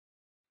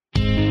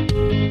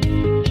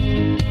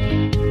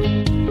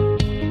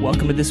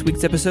welcome to this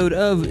week's episode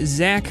of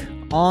Zach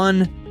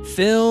on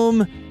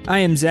Film. I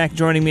am Zach.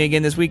 Joining me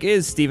again this week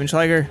is Steven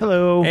Schleicher.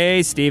 Hello.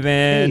 Hey,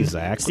 Steven. Hey,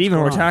 Zach. Steven,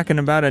 we're talking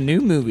about a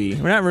new movie.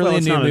 We're not really Well,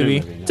 a new movie.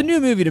 It's a new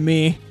movie to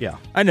me. Yeah.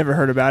 I never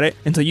heard about it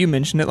until you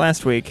mentioned it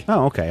last week.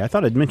 Oh, okay. I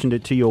thought I'd mentioned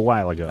it to you a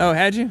while ago. Oh,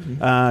 had you?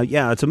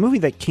 Yeah, it's a movie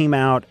that came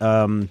out.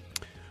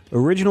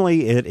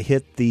 Originally, it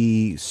hit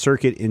the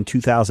circuit in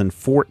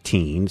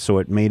 2014, so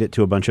it made it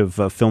to a bunch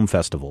of film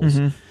festivals.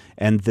 Mm-hmm.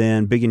 And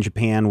then Big in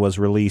Japan was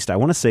released, I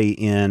want to say,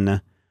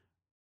 in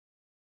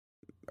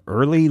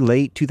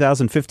late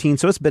 2015.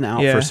 So it's been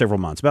out for several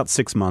months, about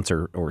 6 months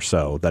or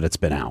so that it's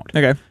been out.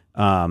 Okay.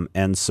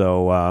 And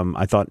so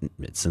I thought,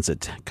 since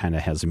it kind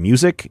of has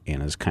music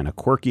and is kind of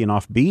quirky and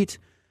offbeat,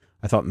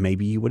 I thought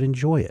maybe you would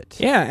enjoy it.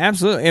 Yeah,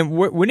 absolutely. And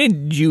when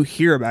did you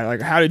hear about it?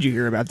 Like, how did you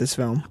hear about this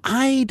film?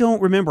 I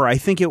don't remember. I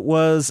think it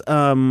was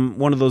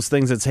one of those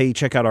things that's, hey,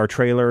 check out our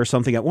trailer or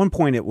something. At one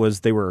point,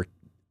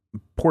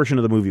 portion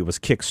of the movie was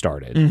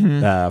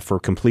kickstarted for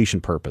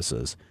completion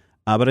purposes.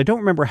 But I don't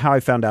remember how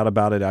I found out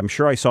about it. I'm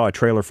sure I saw a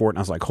trailer for it and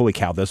I was like, holy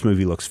cow, this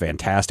movie looks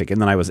fantastic.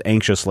 And then I was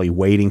anxiously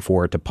waiting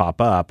for it to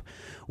pop up.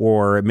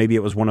 Or maybe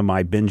it was one of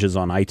my binges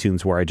on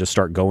iTunes where I just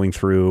start going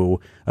through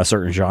a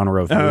certain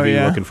genre of movie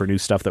looking for new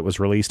stuff that was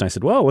released. And I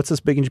said, whoa, what's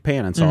this Big in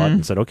Japan? And saw it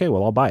and said, okay,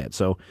 well, I'll buy it.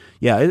 So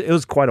yeah, it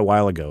was quite a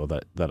while ago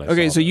that I saw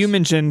Okay, so this. you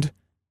mentioned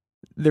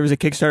there was a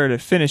Kickstarter to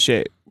finish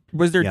it.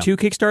 Was there two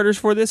Kickstarters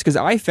for this? Because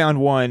I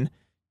found one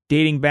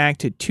dating back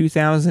to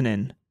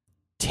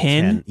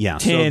 2010. Yeah,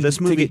 so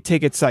this movie, to get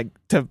tickets like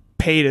to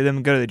pay to them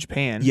and go to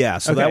Japan. Yeah,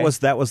 so that was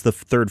the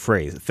third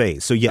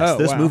phase. So yes,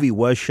 this movie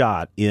was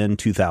shot in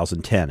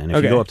 2010, and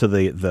if you go up to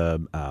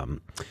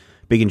the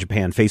Big in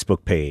Japan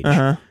Facebook page,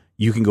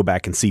 you can go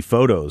back and see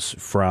photos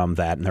from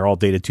that, and they're all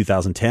dated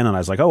 2010. And I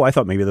was like, oh, I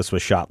thought maybe this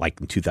was shot like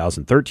in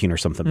 2013 or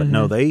something, but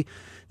no, they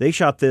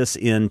shot this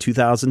in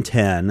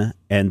 2010,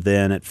 and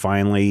then it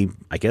finally,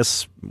 I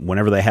guess,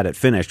 whenever they had it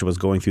finished, was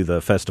going through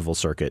the festival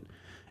circuit.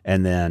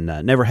 And then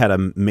never had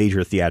a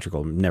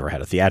theatrical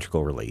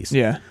release.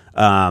 Yeah.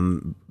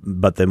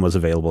 But then was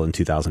available in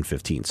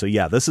 2015. So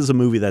yeah, this is a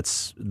movie that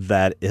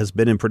has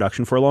been in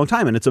production for a long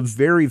time, and it's a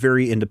very,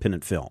 very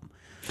independent film.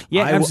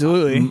 Yeah,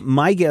 absolutely.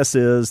 My guess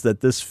is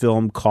that this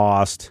film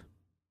probably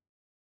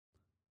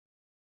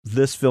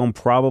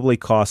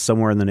cost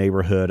somewhere in the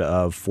neighborhood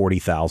of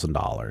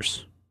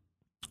 $40,000.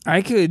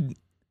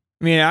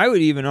 I would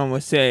even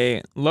almost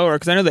say lower,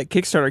 because I know that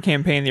Kickstarter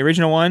campaign, the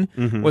original one,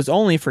 was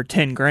only for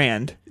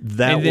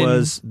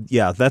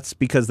 $10,000. That's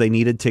because they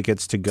needed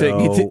tickets to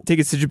go.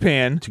 Tickets to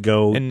Japan. To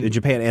go to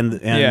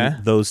Japan.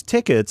 And those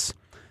tickets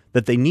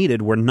that they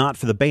needed were not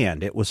for the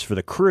band. It was for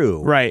the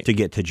crew to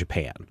get to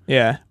Japan.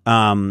 Yeah.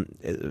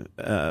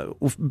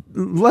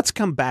 Let's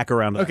come back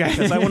around to that,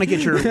 because I want to get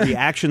your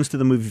reactions to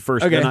the movie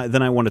first. Okay.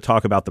 Then I want to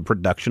talk about the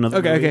production of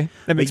the movie. Okay.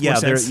 That makes more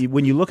sense.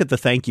 When you look at the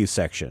thank you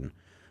section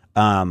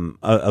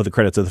of the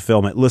credits of the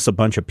film, it lists a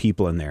bunch of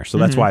people in there. So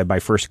that's why my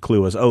first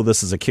clue was,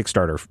 this is a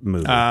Kickstarter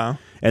movie.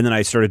 And then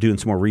I started doing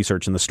some more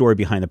research, and the story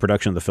behind the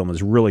production of the film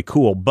is really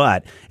cool,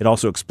 but it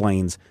also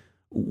explains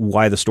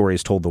why the story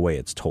is told the way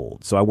it's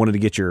told. So I wanted to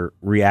get your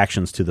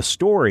reactions to the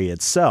story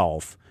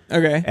itself.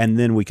 Okay. And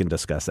then we can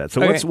discuss that.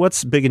 So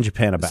what's Big in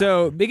Japan about?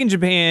 So Big in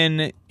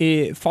Japan,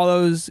 it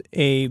follows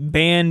a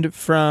band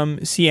from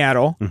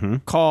Seattle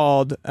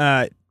called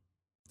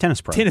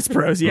Tennis Pro. Tennis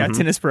Pros,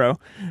 Tennis Pro.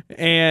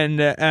 And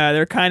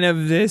they're kind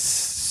of this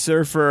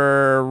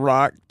surfer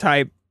rock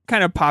type,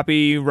 kind of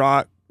poppy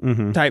rock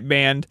type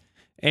band.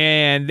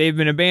 And they've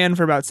been a band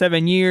for about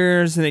 7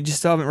 years, and they just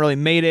still haven't really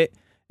made it.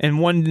 And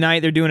one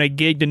night they're doing a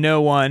gig to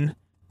no one,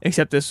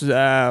 except this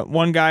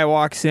one guy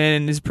walks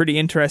in and is pretty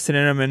interested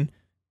in them and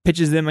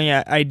pitches them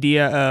an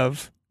idea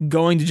of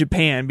going to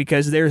Japan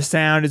because their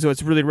sound is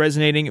what's really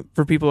resonating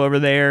for people over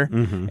there,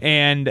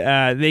 and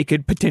they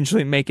could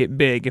potentially make it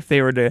big if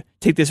they were to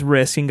take this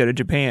risk and go to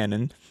Japan.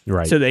 And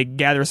so they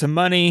gather some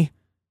money,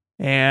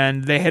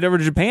 and they head over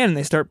to Japan, and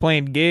they start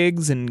playing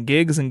gigs, and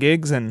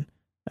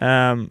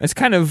it's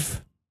kind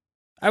of,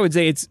 I would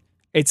say it's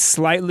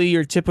slightly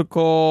your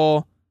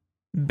typical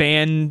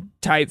band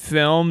type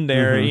film.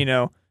 They're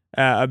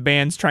a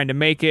band's trying to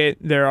make it.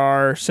 There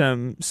are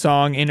some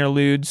song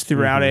interludes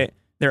throughout it.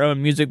 Their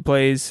own music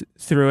plays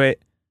through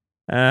it.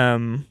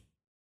 And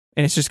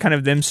it's just kind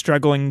of them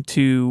struggling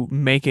to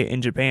make it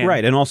in Japan.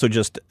 Right, and also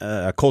just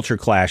a culture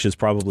clash is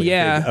probably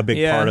a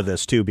big part of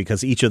this, too,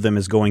 because each of them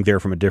is going there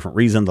from a different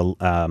reason. The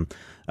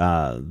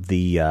bassist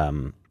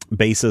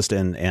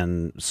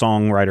and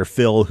songwriter,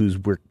 Phil, who's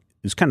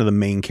kind of the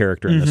main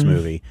character in this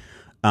movie,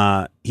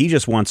 he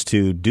just wants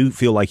to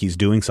feel like he's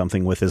doing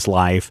something with his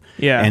life,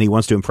 and he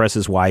wants to impress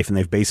his wife, and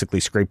they've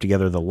basically scraped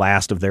together the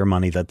last of their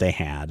money that they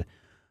had.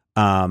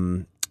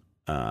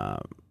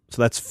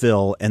 So that's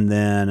Phil, and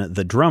then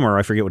the drummer,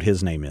 I forget what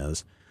his name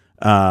is.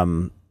 Let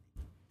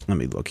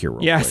me look here real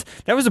quick.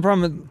 That was the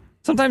problem.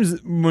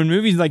 Sometimes when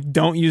movies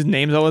don't use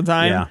names all the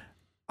time,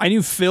 I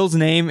knew Phil's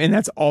name, and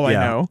that's all I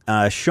know.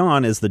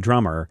 Sean is the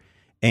drummer,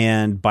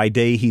 and by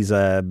day he's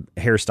a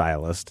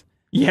hairstylist.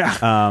 Yeah.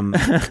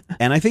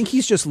 And I think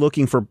he's just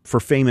looking for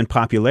fame and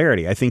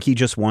popularity. I think he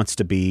just wants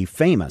to be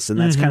famous, and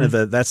that's kind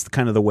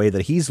of the way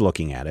that he's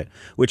looking at it,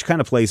 which kind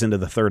of plays into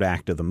the third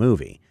act of the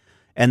movie.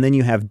 And then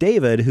you have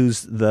David,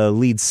 who's the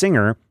lead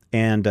singer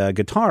and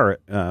guitar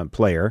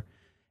player,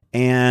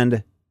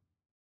 and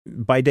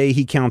by day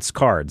he counts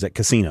cards at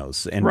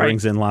casinos and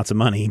brings in lots of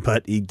money,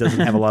 but he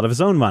doesn't have a lot of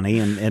his own money,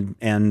 and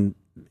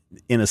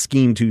in a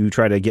scheme to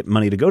try to get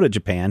money to go to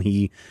Japan,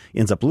 he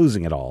ends up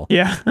losing it all.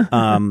 Yeah.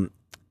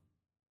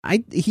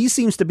 He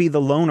seems to be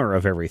the loner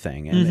of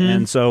everything,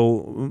 and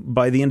so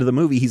by the end of the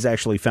movie, he's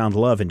actually found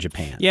love in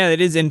Japan. Yeah, that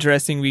is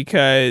interesting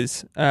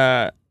because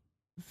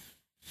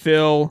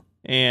Phil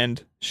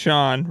and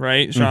Sean,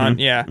 right?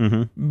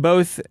 Sean,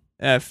 both.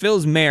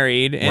 Phil's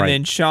married, and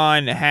then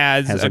Sean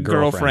has a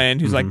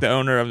girlfriend who's like the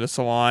owner of the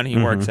salon he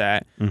works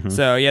at.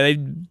 So yeah, they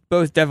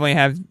both definitely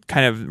have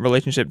kind of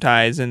relationship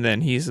ties, and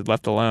then he's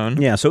left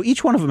alone. Yeah, so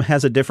each one of them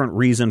has a different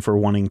reason for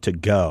wanting to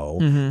go.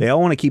 They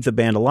all want to keep the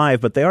band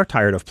alive, but they are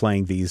tired of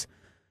playing these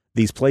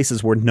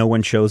places where no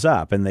one shows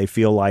up, and they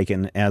feel like,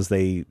 and as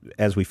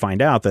we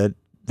find out, that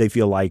they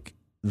feel like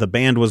the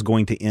band was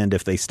going to end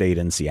if they stayed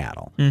in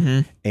Seattle.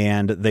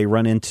 And they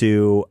run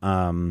into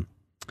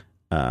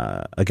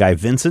a guy,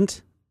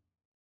 Vincent,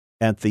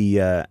 at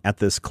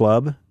this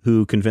club,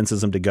 who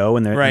convinces them to go,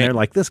 and they're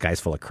like, this guy's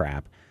full of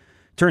crap.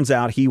 Turns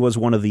out he was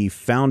one of the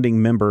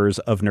founding members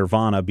of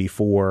Nirvana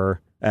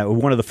before,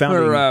 one of the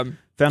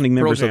founding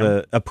members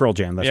of Pearl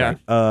Jam. That's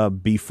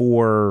right.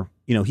 Before,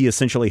 he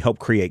essentially helped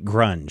create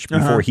grunge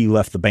before he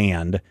left the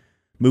band,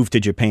 moved to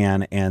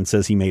Japan, and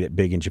says he made it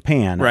big in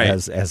Japan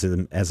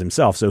as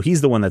himself. So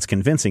he's the one that's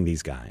convincing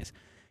these guys.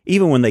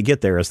 Even when they get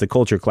there, as the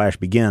culture clash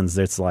begins,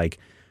 it's like,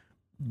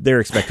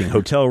 they're expecting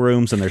hotel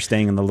rooms, and they're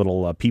staying in the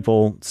little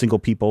single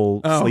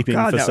people sleeping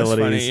facilities. That was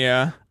funny,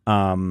 yeah.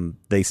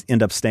 They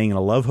end up staying in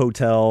a love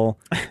hotel.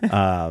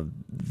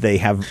 They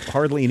have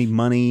hardly any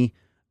money.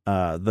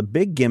 The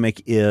big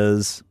gimmick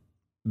is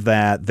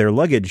that their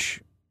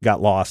luggage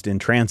got lost in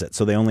transit,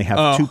 so they only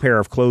have 2 pair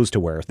of clothes to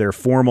wear. Their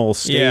formal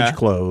stage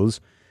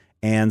clothes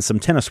and some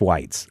tennis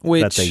whites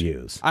that they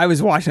use. I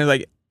was watching it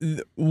like,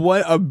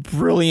 what a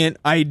brilliant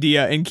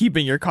idea in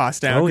keeping your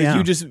cost down.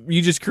 Because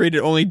you just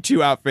created only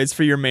 2 outfits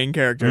for your main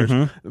characters.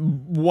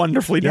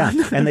 Wonderfully done.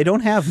 Yeah. And they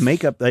don't have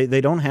makeup. They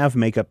don't have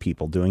makeup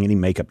people doing any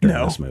makeup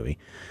during this movie.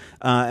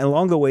 And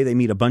along the way, they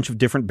meet a bunch of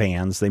different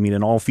bands. They meet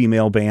an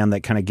all-female band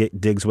that kind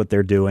of digs what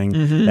they're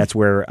doing. That's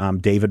where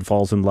David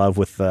falls in love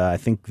with, I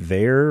think,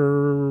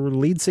 their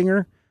lead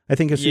singer. I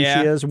think is who she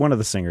is, one of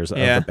the singers of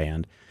the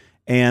band.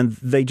 And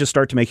they just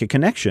start to make a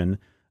connection.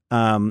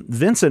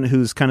 Vincent,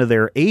 who's kind of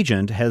their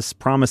agent, has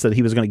promised that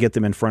he was going to get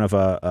them in front of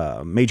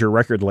a major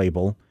record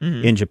label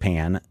in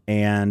Japan.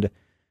 And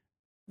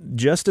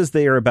just as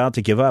they are about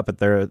to give up at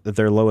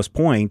their lowest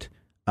point,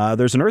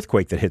 there's an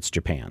earthquake that hits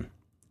Japan.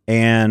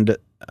 And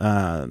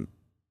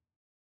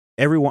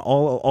everyone,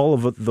 all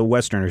of the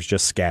Westerners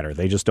just scatter.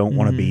 They just don't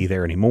want to be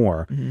there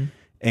anymore.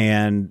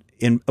 And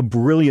in a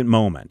brilliant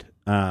moment,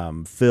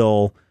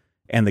 Phil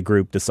and the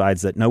group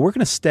decides that, no, we're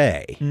going to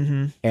stay.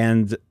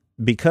 And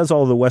because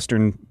all the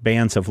Western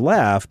bands have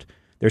left,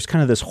 there's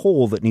kind of this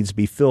hole that needs to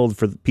be filled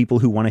for the people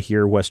who want to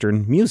hear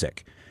Western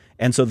music.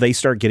 And so they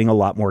start getting a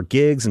lot more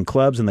gigs and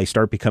clubs, and they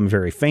start becoming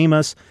very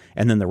famous.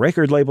 And then the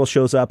record label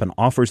shows up and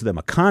offers them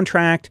a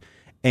contract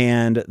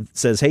and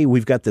says, hey,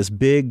 we've got this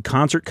big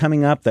concert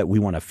coming up that we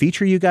want to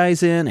feature you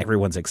guys in.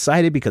 Everyone's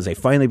excited because they've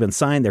finally been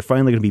signed. They're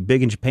finally going to be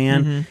big in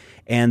Japan.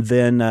 And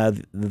then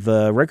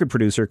the record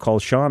producer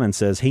calls Sean and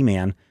says, hey,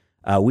 man,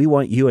 we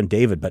want you and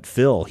David, but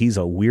Phil, he's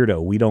a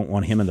weirdo. We don't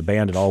want him in the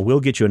band at all. We'll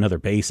get you another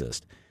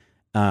bassist.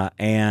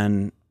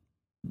 And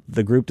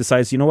the group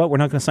decides, you know what, we're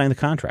not going to sign the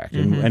contract.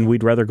 And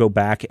we'd rather go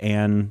back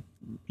and,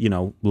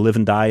 live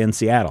and die in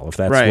Seattle if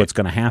that's what's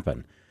going to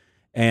happen.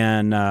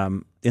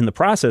 And in the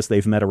process,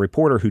 they've met a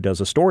reporter who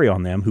does a story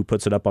on them, who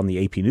puts it up on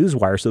the AP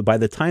Newswire. So by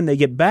the time they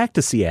get back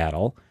to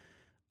Seattle,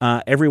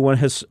 everyone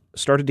has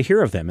started to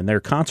hear of them, and their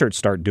concerts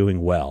start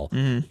doing well.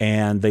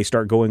 And they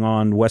start going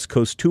on West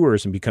Coast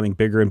tours and becoming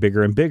bigger and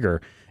bigger and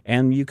bigger.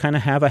 And you kind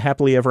of have a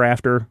happily ever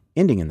after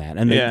ending in that.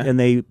 And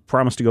they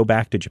promise to go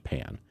back to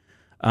Japan.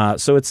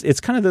 So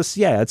it's kind of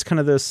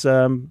this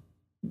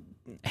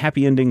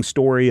happy ending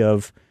story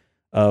of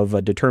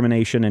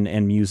determination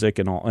and music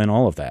and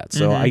all of that.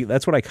 So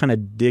that's what I kind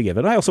of dig of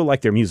it. I also like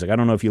their music. I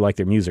don't know if you like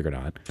their music or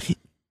not.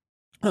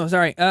 Oh,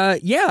 sorry.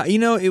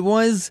 It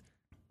was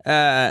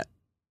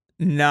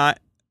it's not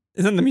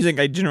the music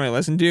I generally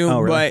listen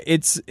to, but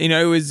it's,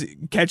 it was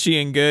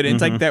catchy and good.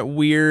 It's like that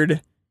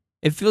weird,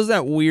 it feels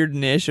that weird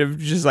niche of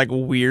just like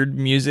weird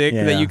music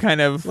that you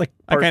kind of like,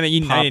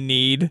 I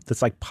need.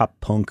 That's like pop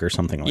punk or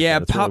something like that. Yeah,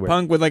 pop really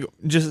punk with like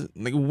just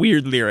like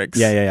weird lyrics.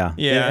 Yeah.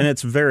 And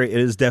it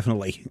is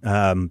definitely,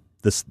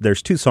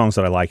 there's 2 songs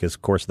that I like, is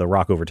of course the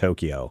Rock Over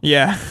Tokyo,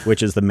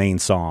 which is the main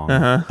song.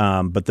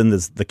 But then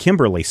there's the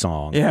Kimberly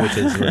song, which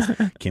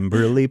is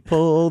Kimberly,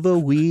 pull the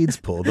weeds,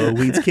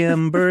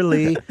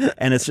 Kimberly,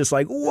 and it's just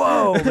like,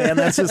 whoa, man,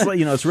 that's just like,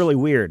 it's really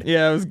weird.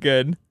 Yeah, it was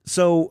good.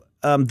 So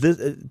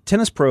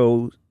Tennis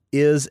Pro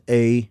is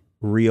a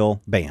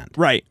real band.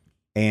 Right.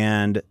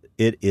 And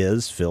it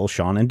is Phil,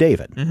 Sean, and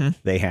David. Mm-hmm.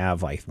 They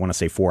have, I want to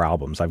say 4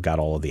 albums. I've got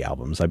all of the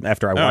albums.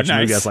 After I watched the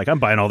movie, I was like, I'm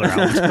buying all their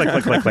albums. Click,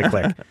 click, click, click,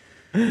 click.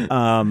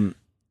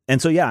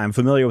 And so, yeah, I'm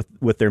familiar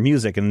with their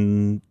music.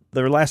 And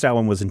their last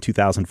album was in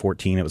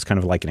 2014. It was kind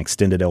of like an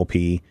extended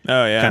LP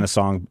kind of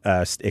song,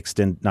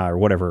 or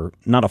whatever.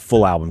 Not a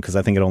full album, because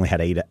I think it only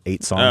had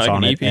eight songs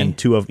on it. EP?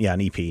 And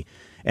an EP.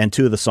 And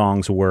 2 of the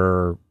songs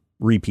were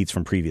repeats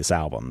from previous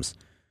albums.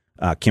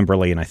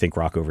 Kimberly and I think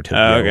Rock Over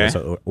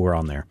Tokyo were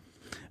on there.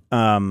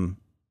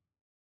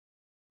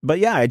 But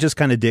yeah, I just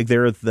kind of dig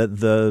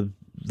the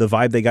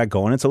vibe they got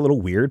going. It's a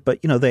little weird,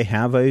 but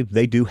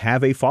they do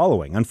have a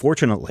following.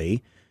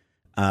 Unfortunately,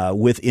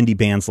 with indie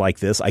bands like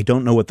this, I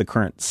don't know what the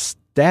current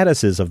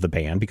status is of the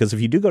band, because if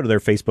you do go to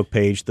their Facebook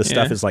page, the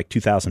stuff is like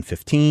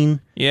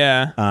 2015.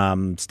 Yeah.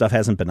 Stuff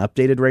hasn't been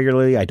updated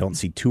regularly. I don't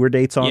see tour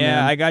dates on them.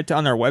 Yeah, I got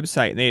on their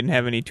website and they didn't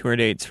have any tour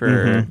dates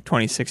for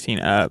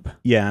 2016 up.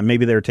 Yeah,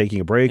 maybe they were taking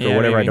a break or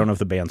whatever. Maybe. I don't know if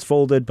the band's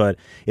folded, but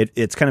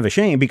it's kind of a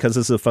shame, because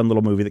this is a fun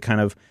little movie that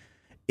kind of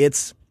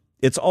it's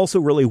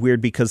also really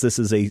weird, because this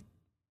is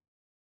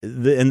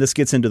and this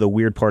gets into the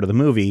weird part of the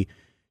movie.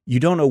 You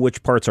don't know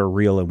which parts are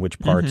real and which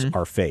parts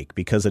are fake,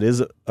 because it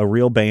is a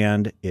real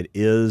band.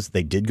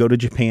 They did go to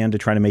Japan to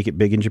try to make it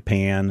big in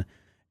Japan.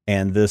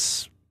 And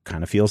this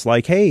kind of feels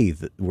like, hey,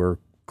 we're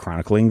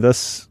chronicling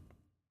these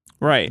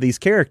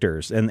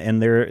characters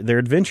and their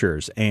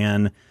adventures.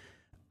 And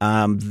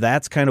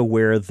that's kind of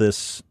where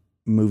this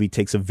movie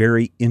takes a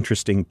very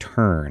interesting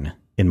turn,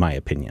 in my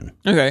opinion.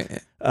 Okay.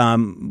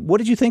 What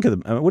did you think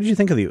of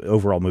the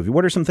overall movie?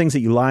 What are some things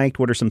that you liked?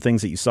 What are some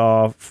things that you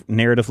saw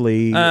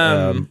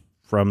narratively?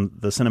 From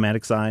the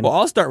cinematic side? Well,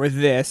 I'll start with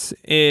this.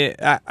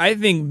 I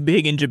think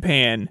Big in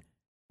Japan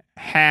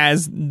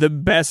has the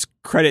best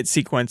credit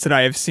sequence that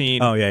I have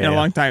seen in a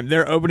long time.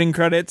 Their opening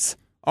credits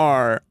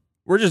were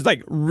just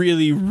like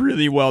really,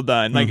 really well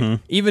done. Like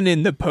even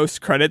in the post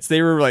credits,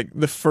 they were like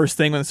the first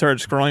thing when it started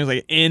scrolling was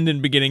like end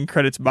and beginning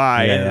credits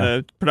by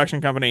the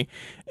production company,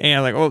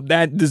 and like, oh,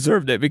 that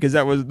deserved it, because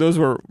those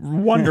were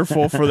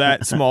wonderful for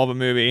that small of a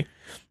movie.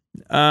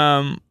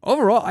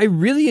 Overall, I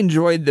really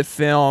enjoyed the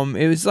film.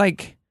 It was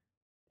like,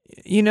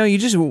 you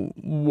just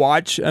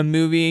watch a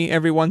movie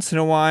every once in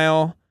a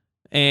while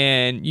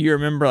and you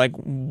remember like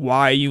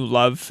why you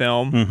love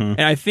film.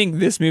 And I think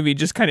this movie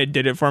just kind of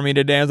did it for me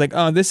today. I was like,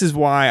 oh, this is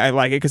why I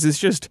like it, because it's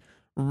just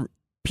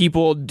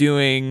people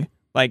doing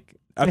like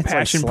a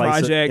passion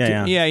project.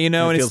 And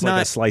it's not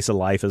like a slice of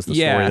life is the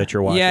story that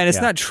you're watching. Yeah, and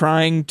it's not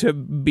trying to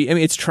be,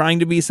 it's trying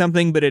to be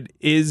something, but it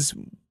is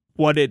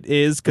what it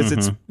is, because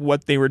it's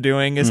what they were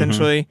doing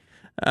essentially.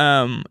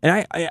 And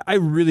I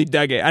really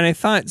dug it. And I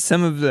thought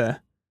some of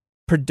the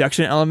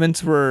production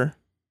elements were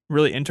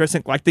really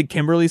interesting, like the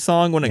Kimberly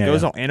song when it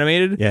goes all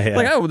animated.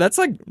 Like, oh, that's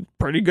like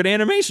pretty good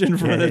animation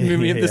for this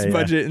movie of this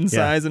budget and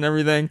size and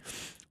everything.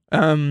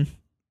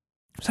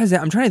 Besides that,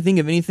 I'm trying to think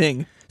of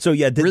anything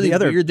really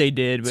weird they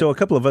did. So a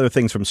couple of other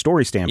things from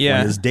story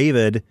standpoint is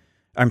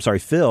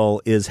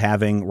Phil is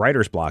having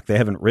writer's block. They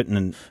haven't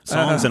written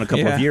songs in a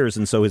couple of years,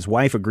 and so his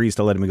wife agrees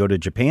to let him go to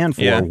Japan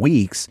for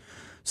weeks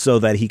so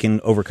that he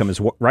can overcome his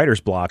writer's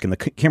block. And the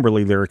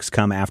Kimberly lyrics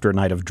come after a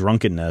night of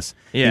drunkenness.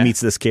 He meets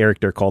this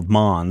character called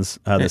Mons,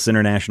 this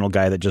international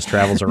guy that just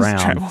travels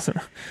around.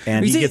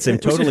 And he gets him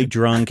totally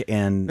drunk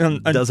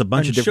and does a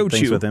bunch of different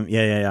things with him.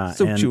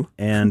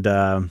 And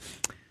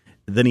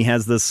then he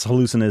has this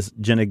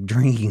hallucinogenic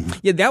dream.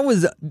 Yeah,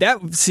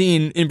 that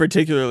scene in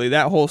particularly,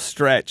 that whole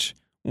stretch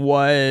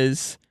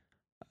was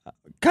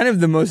kind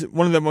of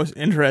one of the most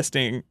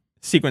interesting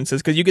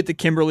sequences, because you get the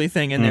Kimberly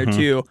thing in there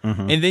too.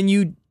 And then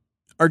you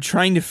are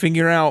trying to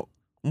figure out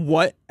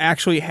what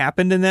actually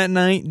happened in that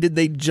night. Did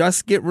they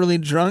just get really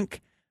drunk,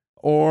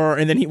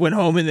 and then he went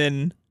home and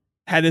then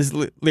had his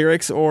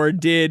lyrics, or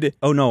did?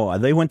 Oh no,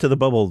 they went to the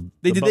bubble.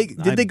 Did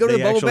they go to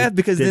the bubble bath?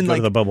 Because then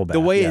like the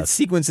way it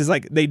sequences,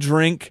 like they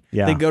drink,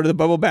 they go to the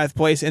bubble bath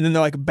place, and then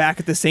they're like back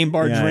at the same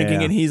bar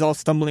drinking, and he's all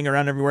stumbling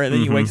around everywhere. And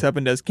then he wakes up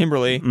and does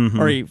Kimberly,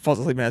 or he falls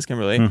asleep and has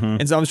Kimberly.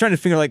 And so I was trying to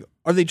figure like,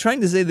 are they trying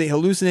to say they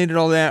hallucinated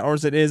all that, or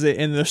is it,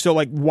 and they're still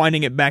like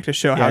winding it back to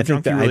show how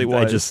drunk he really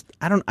was?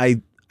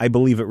 I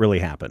believe it really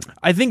happened.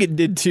 I think it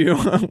did too,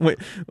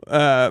 because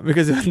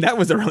that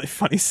was a really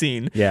funny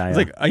scene. It's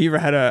like, you ever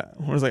had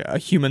a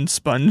human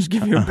sponge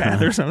give you a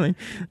bath or something?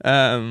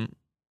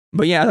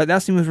 But yeah, I thought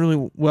that scene was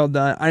really well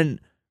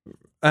done.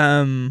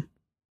 I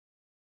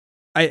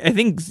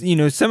think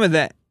some of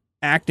the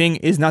acting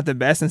is not the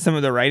best, and some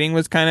of the writing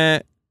was kind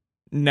of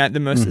not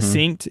the most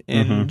succinct,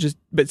 and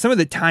but some of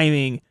the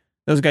timing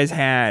those guys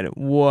had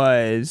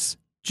was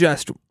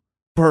just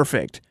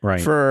perfect.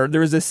 There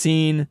was a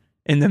scene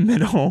in the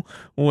middle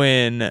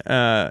when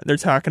they're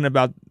talking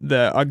about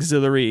the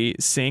auxiliary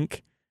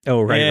sink.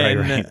 Oh, right. You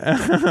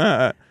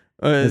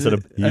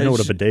know what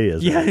a bidet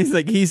is? Yeah,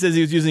 he says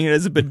he was using it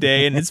as a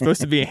bidet, and it's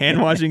supposed to be a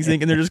hand washing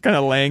sink, and they're just kind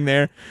of laying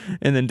there.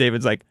 And then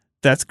David's like,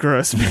 That's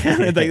gross,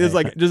 man. There's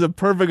just a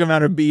perfect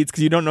amount of beats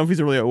because you don't know if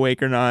he's really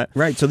awake or not.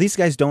 Right. So these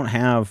guys don't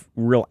have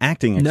real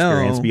acting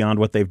experience beyond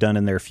what they've done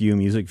in their few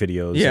music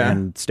videos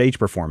and stage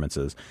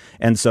performances.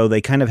 And so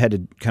they kind of had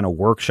to kind of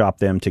workshop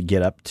them to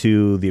get up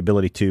to the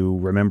ability to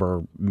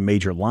remember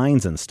major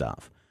lines and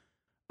stuff.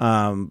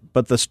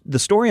 But the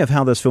story of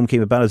how this film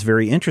came about is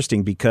very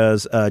interesting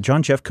because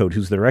John Jeffcoat,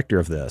 who's the director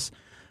of this,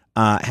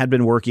 had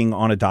been working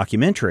on a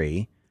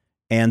documentary.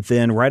 And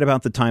then right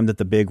about the time that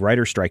the big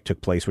writer strike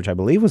took place, which I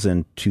believe was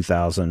in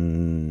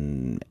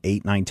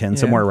 2008, 9, 10,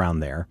 somewhere around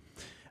there,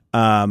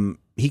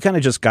 he kind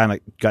of just got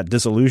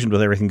disillusioned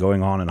with everything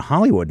going on in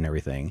Hollywood and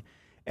everything.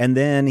 And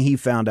then he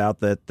found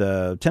out that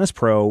the Tennis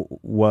Pro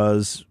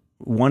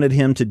wanted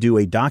him to do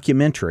a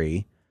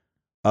documentary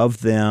of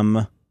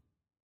them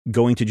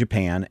going to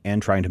Japan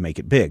and trying to make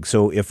it big.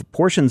 So if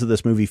portions of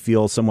this movie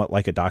feel somewhat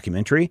like a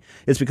documentary,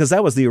 it's because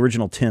that was the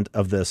original tint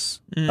of this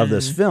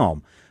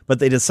film. But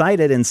they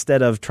decided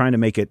instead of trying to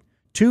make it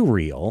too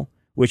real,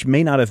 which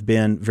may not have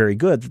been very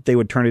good, that they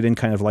would turn it in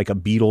kind of like a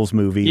Beatles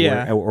movie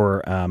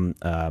or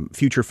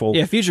Future Folk.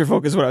 Yeah, Future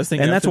Folk is what I was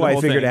thinking. And that's why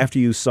I figured after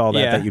you saw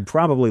that you'd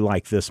probably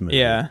like this movie.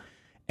 Yeah.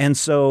 And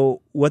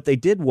so what they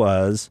did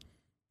was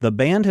the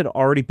band had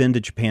already been to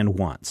Japan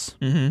once.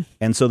 Mm-hmm.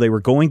 And so they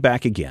were going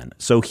back again.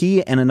 So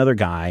he and another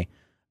guy,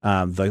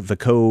 the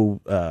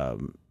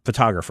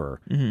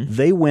co-photographer,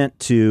 they went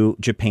to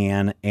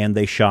Japan and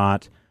they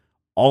shot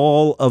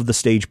all of the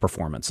stage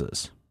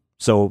performances.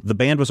 So the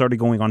band was already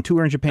going on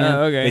tour in Japan.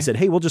 Okay. They said,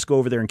 hey, we'll just go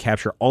over there and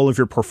capture all of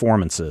your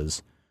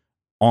performances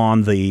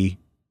on the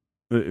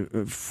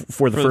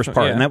for the first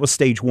part. And that was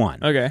stage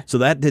one. Okay. So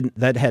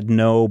that had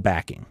no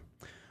backing.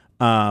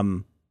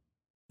 The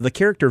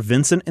character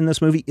Vincent in this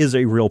movie is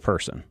a real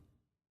person.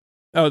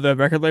 Oh, the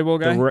record label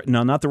guy?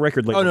 No, not the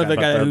record label guy.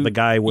 The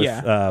guy with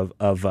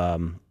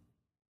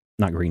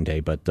not Green Day,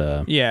 but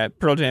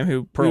Pearl Jam,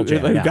 who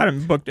got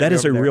him booked. That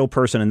is a real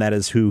person, and that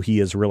is who he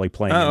is really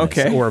playing. Oh,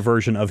 okay. Or a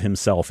version of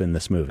himself in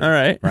this movie. All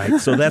right, right.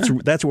 So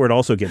that's where it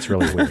also gets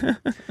really weird.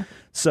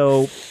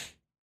 So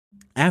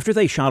after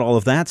they shot all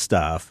of that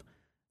stuff,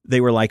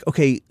 they were like,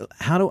 okay,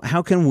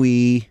 how can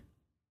we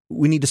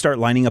need to start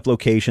lining up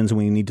locations, and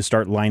we need to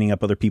start lining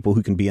up other people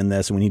who can be in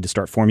this, and we need to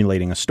start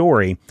formulating a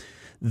story.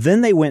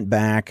 Then they went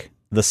back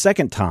the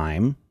second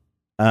time,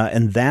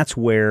 and that's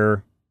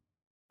where.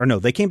 Or no,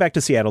 they came back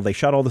to Seattle. They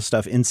shot all the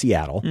stuff in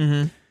Seattle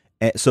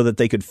so that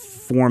they could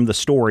form the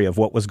story of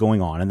what was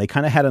going on. And they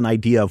kind of had an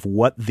idea of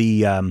what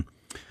the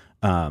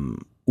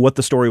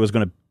story was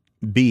going to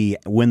be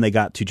when they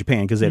got to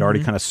Japan because they'd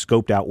already kind of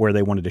scoped out where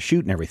they wanted to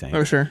shoot and everything.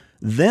 Oh, sure.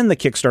 Then the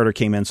Kickstarter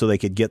came in so they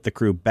could get the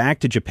crew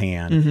back to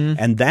Japan,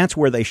 and that's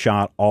where they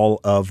shot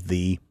all of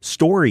the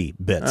story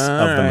bits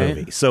of the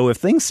movie. So if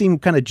things seem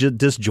kind of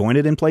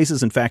disjointed in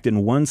places, in fact,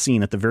 in one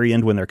scene at the very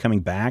end when they're coming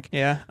back,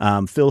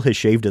 Phil has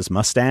shaved his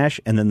mustache,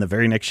 and then the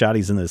very next shot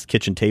he's in his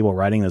kitchen table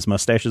writing, his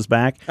mustache is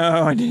back.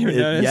 Oh, I didn't even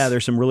notice. Yeah,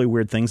 there's some really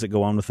weird things that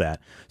go on with that.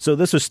 So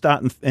this was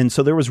starting, and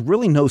so there was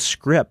really no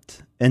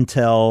script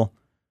until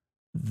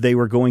they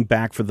were going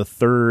back for the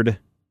third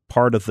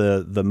part of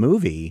the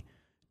movie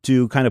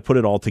to kind of put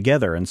it all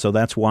together. And so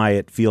that's why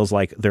it feels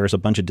like there's a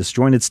bunch of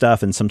disjointed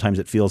stuff, and sometimes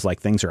it feels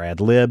like things are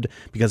ad-libbed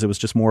because it was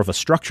just more of a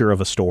structure of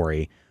a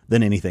story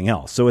than anything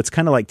else. So it's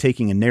kind of like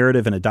taking a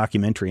narrative and a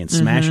documentary and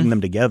smashing them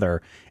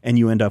together, and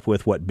you end up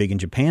with what Big in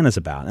Japan is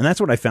about. And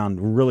that's what I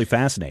found really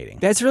fascinating.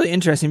 That's really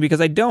interesting because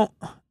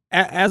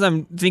as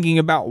I'm thinking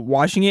about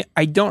watching it,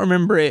 I don't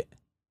remember it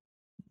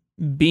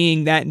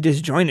being that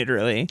disjointed,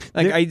 really.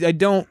 Like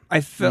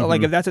I felt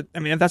like if that's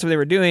what they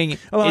were doing,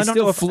 it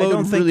still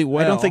flowed really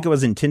well. I don't think it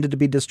was intended to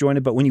be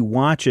disjointed, but when you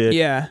watch it,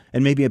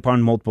 and maybe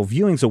upon multiple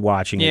viewings of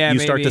watching it, you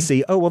start to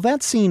see, oh, well,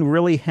 that scene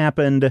really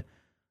happened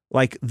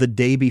like the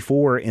day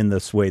before in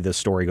this way this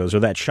story goes, or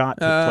that shot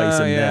took place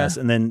in this,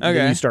 and then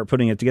you start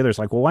putting it together. It's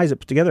like, well, why is it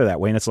put together that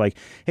way? And it's like,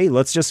 hey,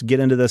 let's just get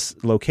into this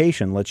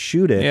location, let's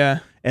shoot it,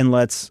 and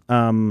let's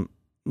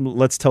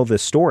tell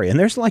this story. And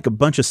there's like a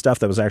bunch of stuff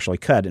that was actually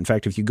cut. In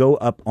fact, if you go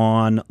up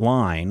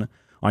online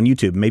on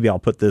YouTube, maybe I'll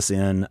put this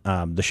in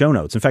the show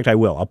notes. In fact, I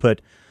will. I'll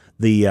put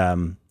the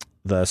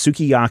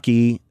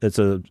Sukiyaki. It's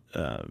a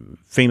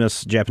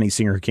famous Japanese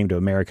singer who came to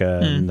America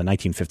in the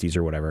 1950s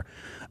or whatever.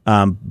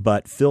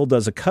 But Phil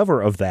does a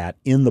cover of that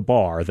in the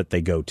bar that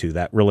they go to,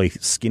 that really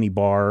skinny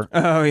bar.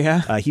 Oh,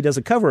 yeah. He does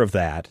a cover of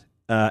that.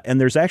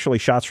 And there's actually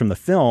shots from the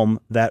film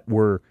that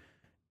were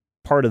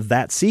part of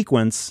that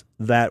sequence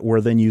that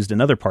were then used in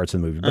other parts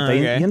of the movie. But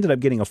they ended up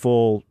getting a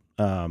full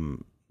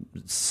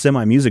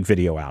semi-music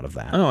video out of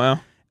that. Oh,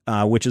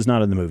 wow. Which is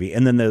not in the movie.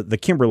 And then the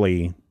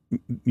Kimberly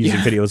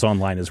music video is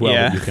online as well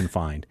that you can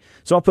find.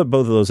 So I'll put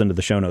both of those into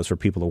the show notes for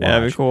people to watch. Yeah,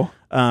 that'd be cool.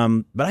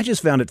 But I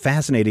just found it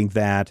fascinating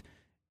that,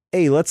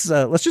 hey, let's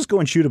just go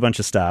and shoot a bunch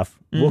of stuff.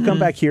 We'll come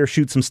back here,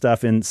 shoot some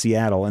stuff in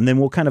Seattle, and then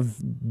we'll kind of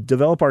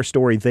develop our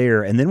story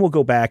there, and then we'll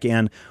go back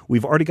and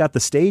we've already got the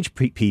stage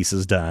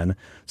pieces done,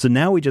 so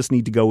now we just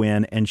need to go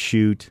in and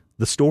shoot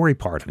the story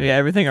part of it. Yeah,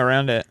 everything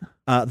around it.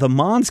 The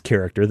Mons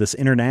character, this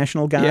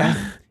international guy,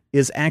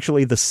 is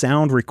actually the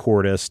sound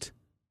recordist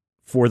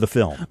for the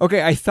film.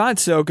 Okay, I thought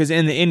so, because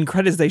in the end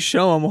credits they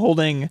show him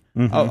holding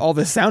all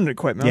the sound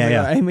equipment.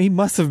 I mean, he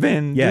must have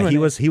been. Yeah, doing he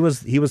was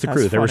the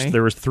crew.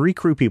 There was 3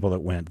 crew people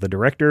that went. The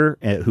director,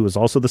 who was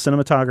also the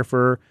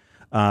cinematographer,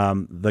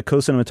 the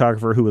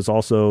co-cinematographer, who was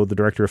also the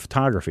director of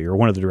photography, or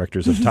one of the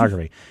directors of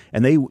photography.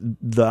 And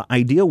the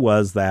idea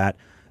was that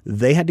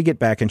they had to get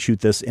back and shoot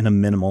this in a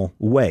minimal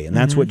way, and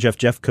that's what John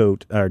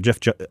Jeffcoat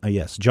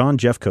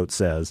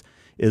says,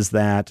 is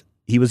that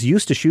he was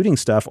used to shooting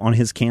stuff on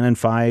his Canon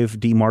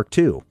 5D Mark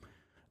II.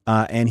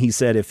 And he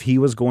said if he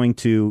was going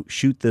to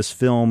shoot this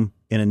film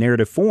in a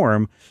narrative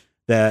form,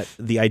 that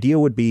the idea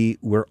would be,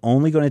 we're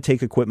only going to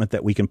take equipment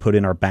that we can put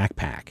in our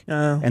backpack.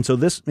 And so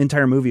this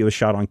entire movie was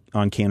shot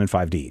on Canon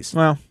 5Ds.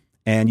 Wow.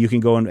 And you can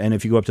go and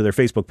if you go up to their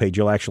Facebook page,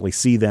 you'll actually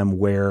see them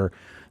where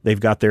they've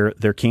got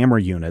their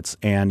camera units,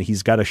 and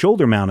he's got a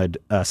shoulder-mounted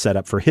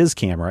setup for his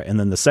camera, and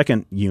then the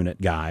second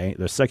unit guy,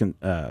 the second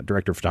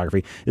director of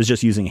photography, is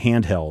just using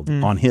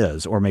handheld on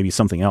his, or maybe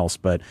something else.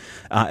 But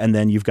and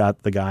then you've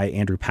got the guy,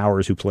 Andrew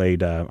Powers, who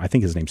played, I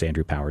think his name's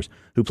Andrew Powers,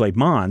 who played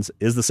Mons,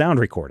 is the sound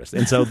recordist.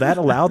 And so that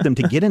allowed them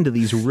to get into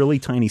these really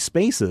tiny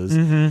spaces.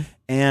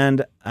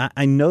 And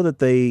I know that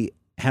they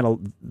had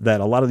that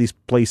a lot of these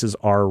places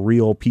are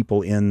real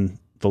people in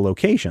the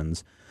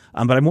locations,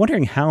 but I'm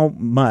wondering how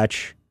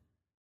much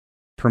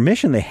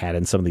permission they had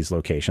in some of these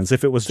locations.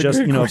 If it was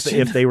just,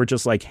 if they were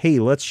just like, hey,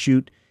 let's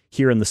shoot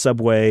here in the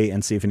subway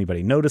and see if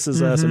anybody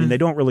notices us. I mean, they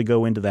don't really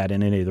go into that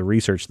in any of the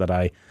research that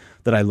I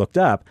looked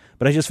up,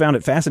 but I just found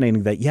it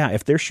fascinating that, yeah,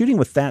 if they're shooting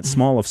with that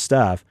small of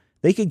stuff,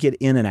 they could get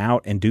in and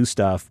out and do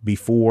stuff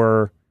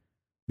before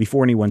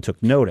anyone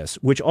took notice,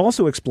 which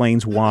also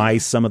explains why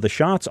some of the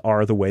shots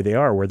are the way they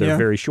are, where they're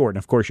very short. And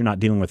of course, you're not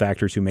dealing with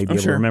actors who may be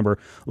able to remember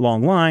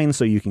long lines,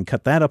 so you can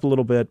cut that up a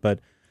little bit, but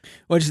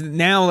which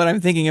now that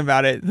I'm thinking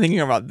about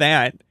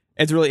that,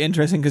 it's really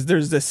interesting, because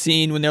there's this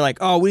scene when they're like,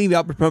 oh, we need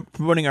to be out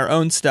promoting our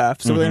own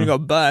stuff, so we're going to go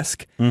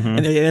busk.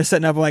 And they're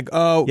setting up like,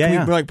 oh,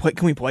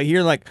 can we play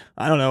here? Like,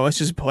 I don't know, let's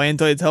just play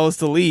until they tell us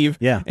to leave.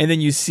 Yeah. And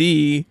then you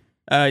see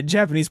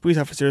Japanese police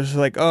officers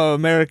like, oh,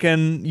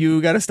 American,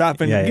 you got to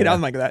stop and get out.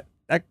 I'm like,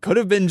 that could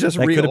have been just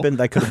real.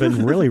 That could have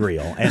been really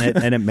real.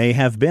 And it may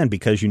have been,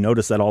 because you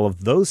notice that all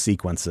of those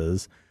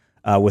sequences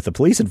with the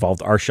police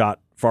involved are shot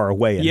far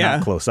away and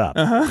not close up.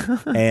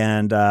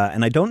 And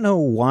I don't know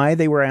why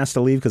they were asked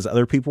to leave, because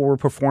other people were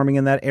performing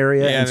in that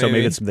area. And so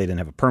maybe they didn't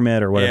have a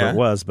permit or whatever it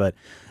was. But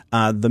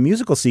the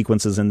musical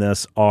sequences in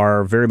this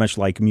are very much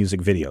like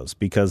music videos,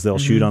 because they'll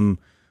shoot them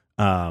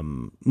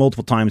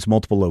multiple times,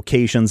 multiple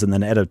locations, and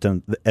then edit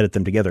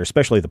them together,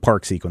 especially the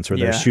park sequence where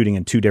they're shooting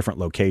in 2 different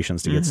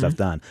locations to get stuff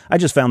done. I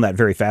just found that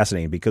very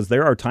fascinating, because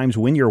there are times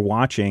when you're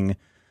watching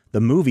the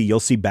movie, you'll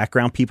see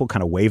background people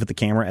kind of wave at the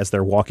camera as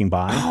they're walking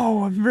by.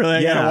 Oh, really?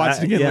 I gotta watch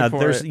it again.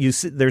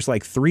 There's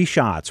like 3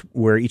 shots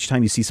where each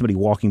time you see somebody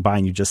walking by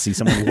and you just see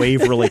someone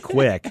wave really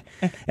quick.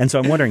 And so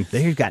I'm wondering,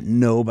 they've got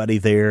nobody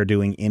there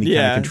doing any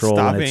kind of control,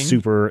 and it's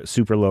super,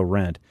 super low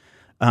rent.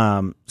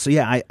 I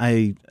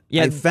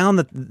found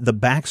that the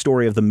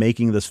backstory of the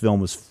making of this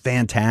film was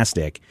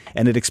fantastic,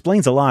 and it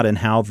explains a lot in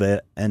how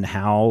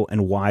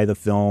and why the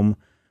film,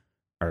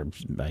 or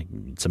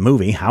it's a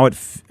movie,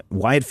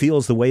 why it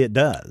feels the way it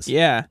does.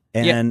 Yeah.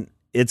 And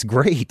it's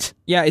great.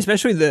 Yeah,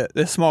 especially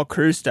the small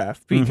crew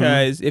stuff,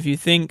 because if you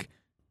think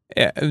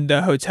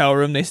the hotel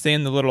room, they stay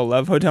in the little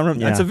Love hotel room,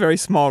 that's a very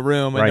small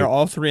room, and they're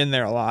all 3 in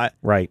there a lot.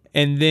 Right.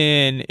 And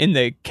then in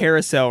the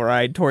carousel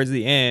ride towards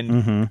the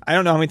end, I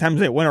don't know how many times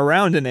they went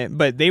around in it,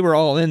 but they were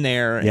all in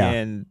there,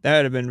 and that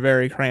would have been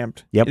very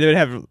cramped. Yep. They would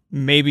have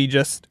maybe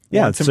just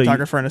one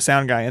cinematographer and a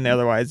sound guy in there,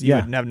 otherwise you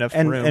wouldn't have enough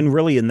room. And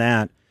really in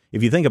that,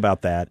 if you think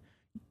about that,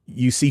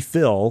 you see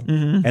Phil,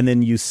 and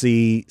then you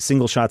see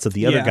single shots of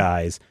the other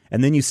guys,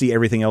 and then you see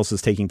everything else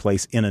is taking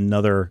place in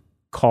another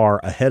car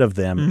ahead of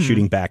them,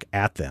 shooting back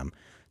at them.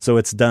 So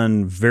it's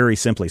done very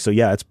simply. So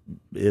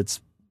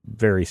it's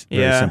very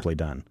simply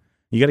done.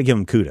 You got to give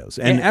them kudos.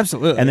 And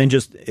absolutely. And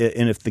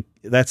then if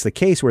that's the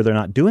case where they're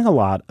not doing a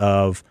lot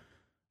of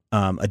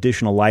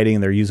additional lighting,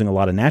 and they're using a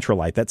lot of natural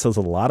light, that says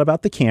a lot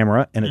about the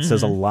camera, and it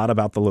says a lot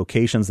about the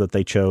locations that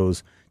they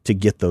chose to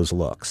get those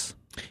looks.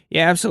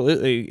 Yeah,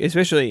 absolutely.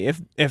 Especially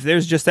if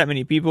there's just that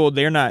many people,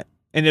 they're not,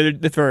 and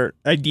if their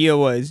idea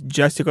was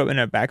just equipment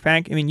in a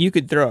backpack, I mean, you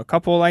could throw a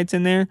couple of lights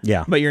in there,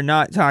 but you're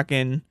not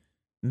talking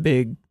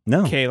big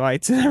K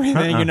lights and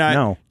everything. You're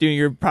not doing,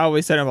 you're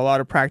probably setting up a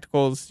lot of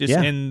practicals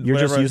you're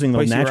just using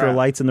the natural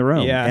lights in the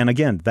room. Yeah. And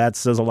again, that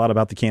says a lot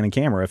about the Canon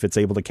camera if it's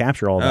able to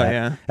capture all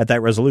that at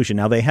that resolution.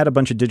 Now, they had a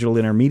bunch of digital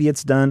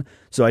intermediates done,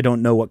 so I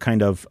don't know what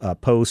kind of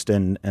post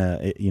and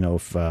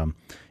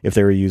if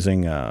they were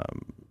using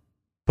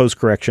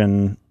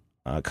post-correction,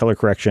 color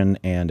correction,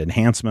 and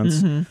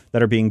enhancements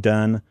that are being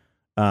done.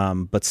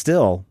 But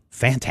still,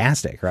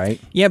 fantastic, right?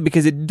 Yeah,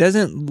 because it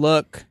doesn't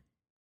look...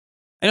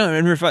 I don't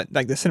remember if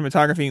the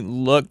cinematography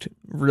looked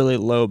really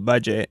low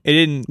budget. It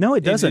didn't... No,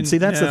 it doesn't. See,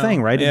 that's the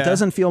thing, right? Yeah. It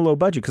doesn't feel low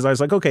budget, because I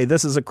was like, okay,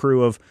 this is a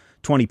crew of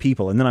 20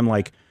 people. And then I'm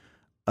like,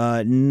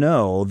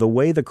 no, the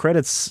way the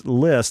credits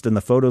list and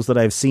the photos that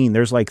I've seen,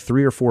 there's like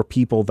 3 or 4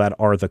 people that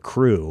are the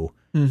crew.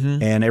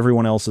 and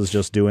everyone else is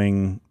just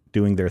doing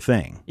their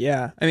thing.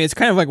 Yeah. I mean, it's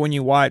kind of like when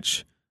you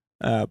watch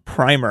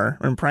Primer,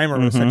 when Primer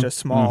was such a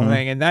small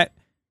thing, and that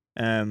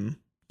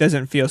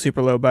doesn't feel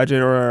super low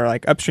budget, or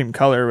like Upstream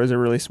Color was a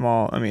really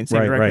small, I mean,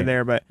 same director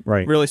there, but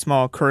really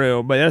small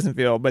crew, but it doesn't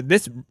feel, but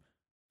this,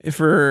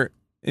 the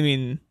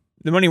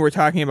money we're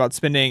talking about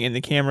spending in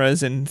the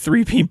cameras and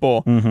 3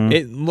 people,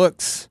 it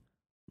looks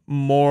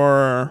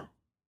more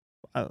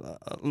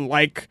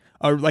like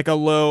a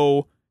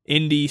low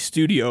indie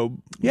studio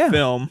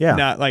film,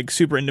 not like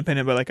super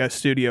independent, but like a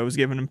studio was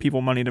giving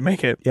people money to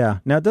make it. Yeah.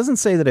 Now, it doesn't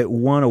say that it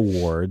won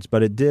awards,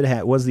 but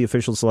it was the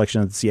official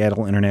selection at the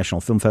Seattle International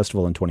Film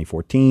Festival in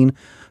 2014,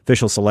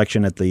 official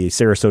selection at the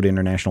Sarasota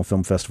International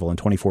Film Festival in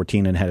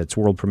 2014, and had its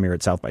world premiere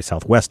at South by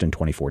Southwest in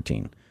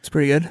 2014. It's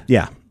pretty good.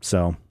 Yeah.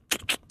 So,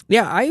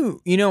 yeah,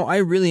 I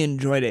really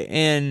enjoyed it,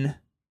 and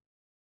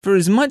for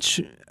as much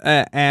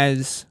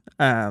as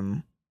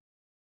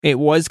it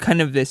was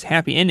kind of this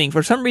happy ending,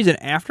 for some reason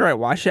after I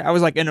watched it, I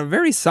was like in a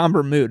very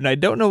somber mood, and I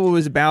don't know what it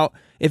was about,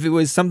 if it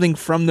was something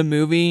from the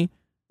movie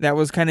that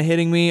was kind of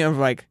hitting me, of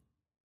like,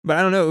 but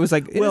I don't know, it was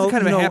like, it was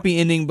kind of a happy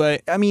ending,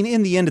 but I mean,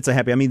 in the end, it's a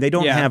happy, I mean, they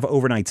don't have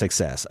overnight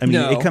success. I mean,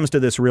 it comes to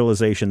this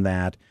realization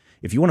that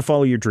if you want to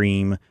follow your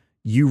dream,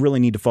 you really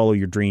need to follow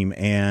your dream,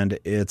 and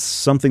it's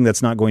something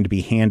that's not going to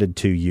be handed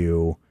to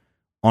you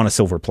on a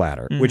silver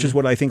platter, which is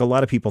what I think a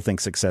lot of people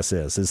think success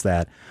is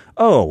that,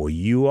 oh,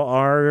 you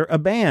are a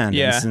band,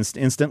 and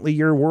instantly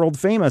you're world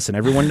famous, and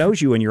everyone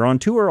knows you, and you're on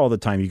tour all the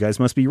time. You guys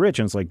must be rich.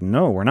 And it's like,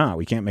 no, we're not.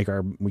 We can't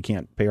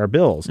pay our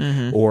bills.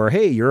 Or,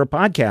 hey, you're a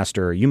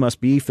podcaster. You must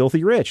be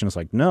filthy rich. And it's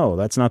like, no,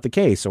 that's not the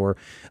case. Or,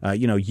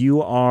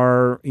 you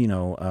are,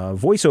 a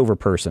voiceover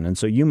person, and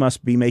so you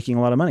must be making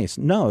a lot of money.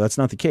 No, that's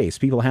not the case.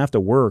 People have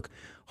to work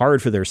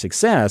hard for their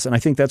success, and I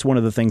think that's one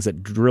of the things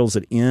that drills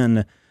it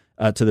in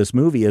to this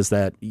movie, is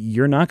that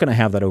you're not going to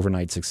have that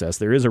overnight success.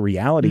 There is a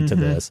reality to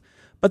this,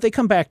 but they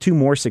come back to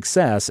more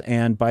success,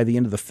 and by the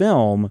end of the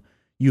film,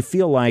 you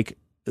feel like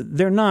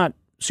they're not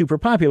super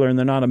popular and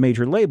they're not a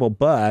major label,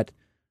 but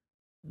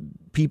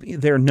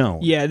they're known.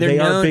 Yeah, they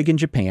are big in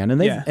Japan,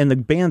 and and the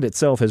band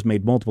itself has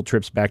made multiple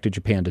trips back to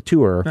Japan to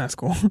tour. That's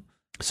cool.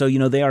 So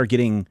they are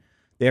getting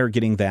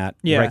that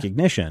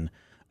recognition.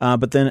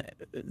 But then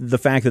the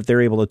fact that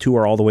they're able to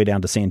tour all the way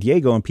down to San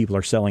Diego and people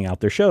are selling out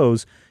their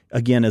shows,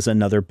 again, is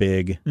another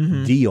big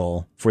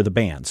deal for the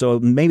band. So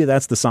maybe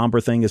that's the somber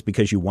thing, is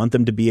because you want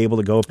them to be able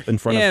to go up in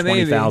front of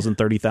 20,000,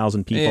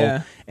 30,000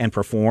 people and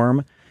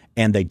perform,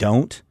 and they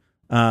don't.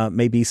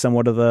 Maybe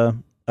somewhat of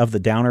the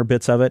downer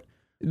bits of it.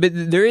 But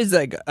there is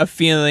like a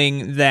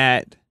feeling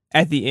that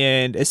at the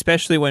end,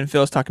 especially when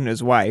Phil's talking to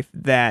his wife,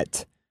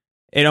 that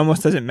it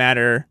almost doesn't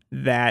matter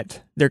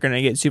that they're going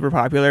to get super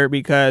popular,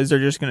 because they're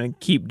just going to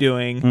keep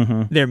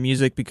doing their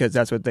music, because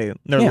that's what they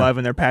love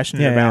and they're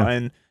passionate about.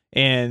 Yeah.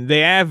 And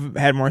they have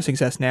had more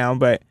success now,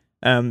 but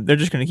they're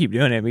just going to keep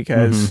doing it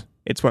because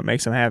it's what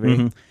makes them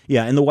happy.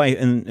 Yeah, and the wife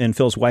and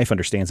Phil's wife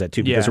understands that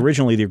too, because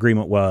originally the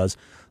agreement was,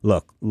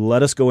 look,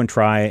 let us go and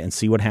try and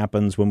see what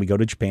happens when we go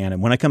to Japan,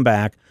 and when I come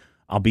back,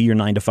 I'll be your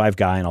 9-to-5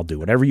 guy, and I'll do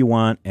whatever you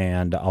want,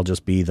 and I'll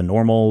just be the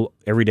normal,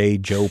 everyday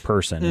Joe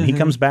person. And he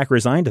comes back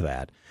resigned to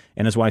that.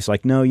 And his wife's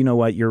like, no, you know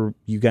what? You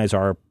guys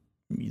are,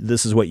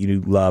 this is what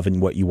you love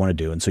and what you want to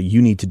do. And so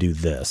you need to do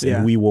this,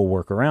 and we will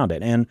work around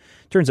it. And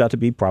it turns out to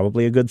be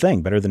probably a good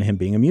thing, better than him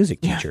being a music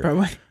teacher.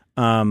 Yeah,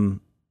 probably.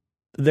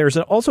 There's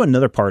also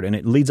another part, and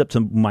it leads up to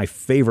my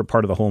favorite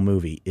part of the whole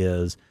movie,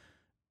 is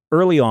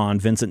early on,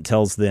 Vincent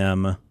tells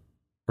them,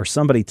 or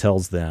somebody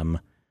tells them,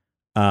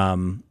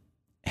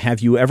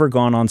 have you ever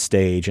gone on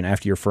stage and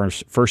after your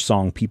first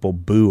song, people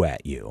boo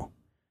at you?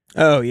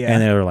 Oh, yeah.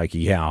 And they're like,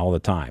 yeah, all the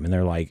time. And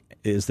they're like,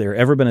 is there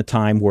ever been a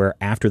time where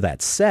after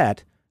that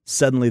set,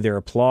 suddenly they're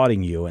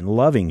applauding you and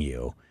loving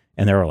you?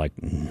 And they're like,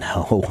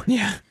 no.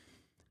 Yeah.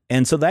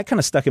 And so that kind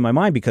of stuck in my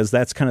mind, because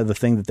that's kind of the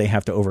thing that they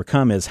have to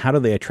overcome, is how do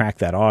they attract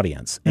that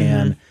audience?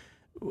 And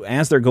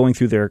as they're going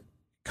through their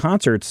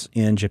concerts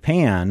in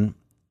Japan,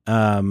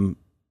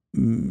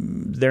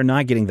 they're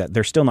not getting that.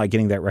 They're still not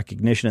getting that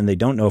recognition, and they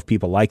don't know if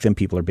people like them.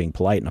 People are being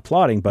polite and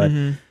applauding, but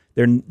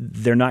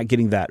they're not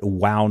getting that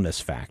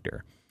wowness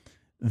factor.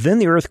 Then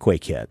the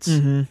earthquake hits,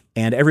 and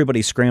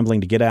everybody's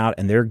scrambling to get out,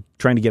 and they're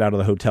trying to get out of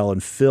the hotel,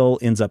 and Phil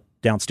ends up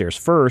downstairs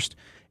first,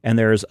 and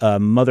there's a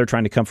mother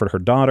trying to comfort her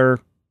daughter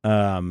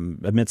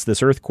amidst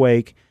this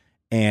earthquake,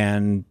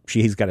 and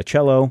he's got a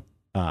cello.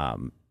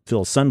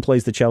 Phil's son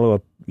plays the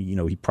cello.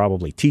 He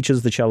probably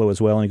teaches the cello as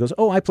well, and he goes,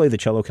 oh, I play the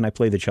cello. Can I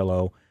play the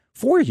cello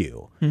for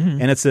you?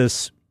 And it's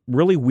this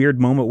really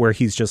weird moment where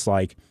he's just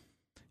like,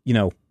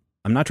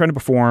 I'm not trying to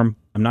perform.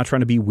 I'm not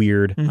trying to be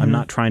weird. I'm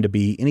not trying to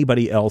be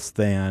anybody else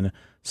than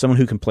someone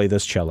who can play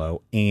this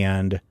cello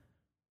and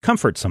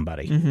comfort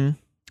somebody.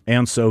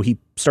 And so he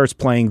starts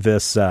playing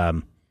this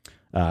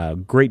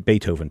great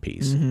Beethoven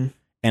piece.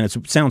 And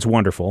it sounds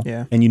wonderful.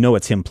 Yeah. And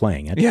it's him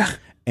playing it. Yeah.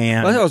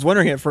 And I was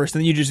wondering at first,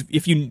 and then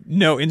if you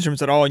know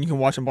instruments at all, and you can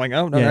watch him playing,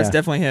 oh, no, that's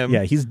definitely him.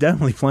 Yeah, he's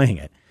definitely playing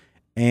it.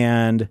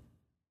 And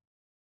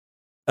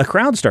a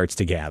crowd starts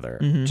to gather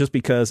just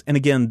because, and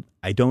again,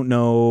 I don't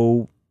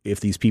know if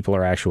these people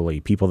are actually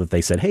people that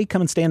they said, hey,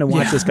 come and stand and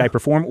watch this guy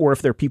perform, or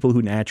if they're people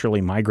who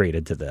naturally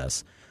migrated to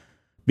this,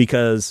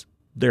 because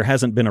there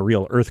hasn't been a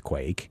real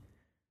earthquake.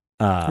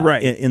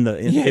 Right.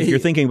 If you're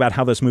thinking about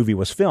how this movie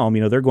was filmed,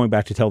 they're going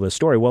back to tell this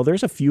story. Well,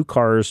 there's a few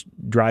cars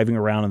driving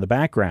around in the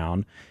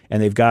background,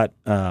 and they've got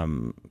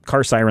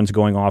car sirens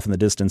going off in the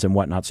distance and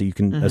whatnot. So you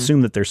can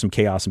assume that there's some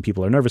chaos and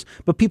people are nervous.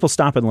 But people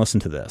stop and listen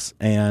to this.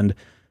 And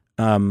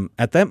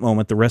at that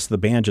moment, the rest of the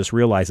band just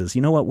realizes,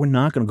 you know what? We're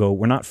not going to go.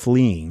 We're not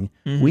fleeing.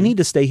 We need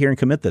to stay here and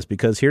commit this,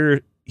 because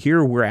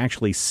here we're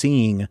actually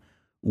seeing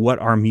what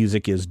our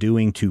music is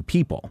doing to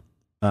people,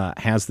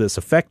 has this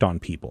effect on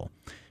people.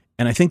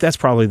 And I think that's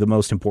probably the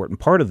most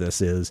important part of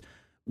this is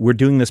we're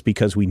doing this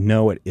because we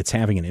know it's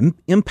having an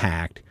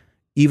impact,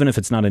 even if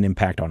it's not an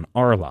impact on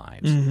our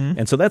lives.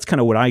 And so that's kind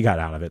of what I got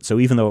out of it. So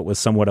even though it was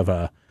somewhat of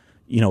a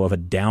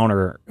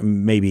downer,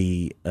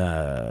 maybe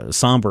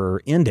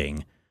somber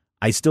ending,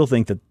 I still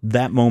think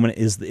that moment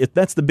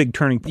that's the big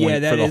turning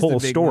point for the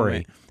whole story.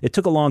 Moment. It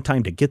took a long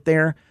time to get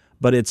there,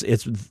 but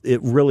it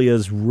really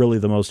is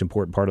the most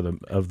important part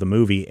of the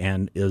movie,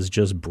 and is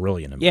just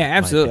brilliant. Yeah,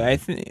 absolutely. I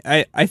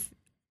think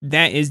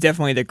that is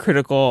definitely the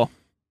critical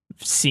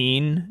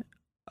scene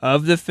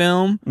of the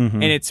film,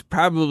 and it's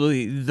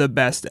probably the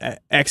best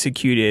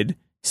executed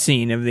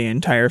scene of the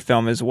entire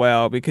film as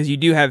well, because you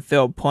do have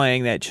Phil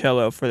playing that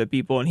cello for the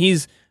people, and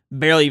he's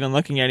barely even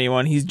looking at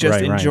anyone. He's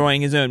just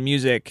enjoying his own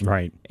music.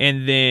 Right.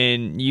 And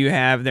then you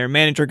have their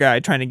manager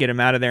guy trying to get him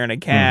out of there in a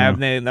cab,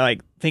 and they're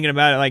like thinking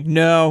about it, like,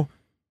 no,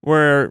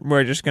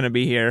 we're just going to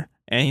be here.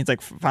 And he's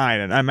like, fine,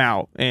 and I'm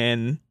out.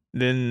 And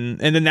then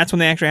that's when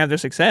they actually have their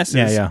success.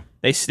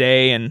 They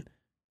stay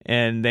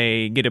and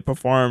they get to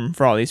perform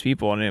for all these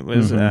people, and it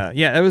was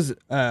that was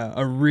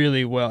a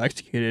really well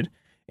executed.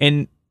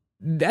 And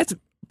that's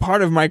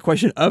part of my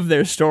question of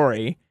their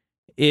story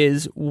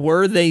is,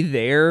 were they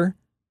there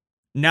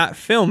not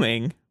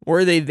filming?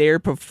 Were they there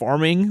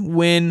performing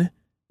when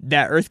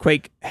that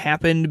earthquake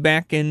happened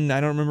back in,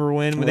 I don't remember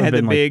when they had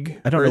the big...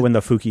 I don't know when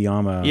the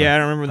Fukuyama... Yeah, I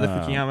don't remember when the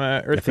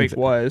Fukuyama earthquake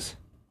was.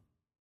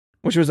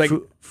 Which was like...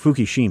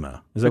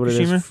 Fukushima. Is that what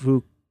it is?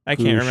 I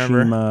can't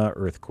remember. Fukushima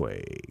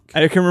earthquake. I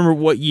can't remember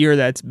what year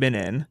that's been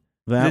in.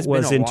 That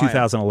was in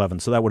 2011,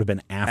 so that would have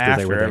been after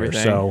they were there.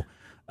 Everything. So,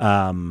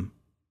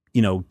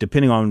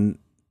 depending on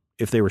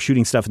if they were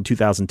shooting stuff in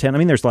 2010, I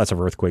mean, there's lots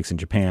of earthquakes in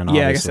Japan,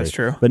 obviously. Yeah, I guess that's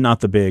true. But not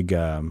the big...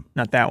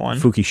 not that one.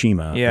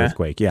 Fukushima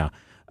earthquake, yeah.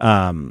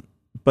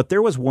 But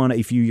there was one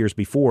a few years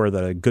before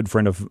that a good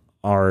friend of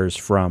ours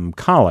from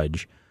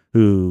college,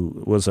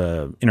 who was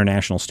an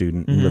international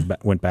student,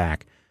 went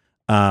back.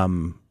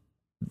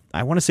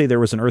 I want to say there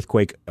was an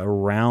earthquake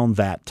around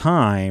that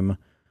time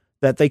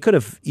that they could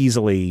have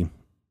easily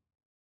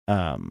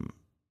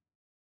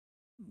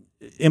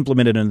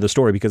implemented into the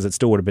story, because it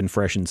still would have been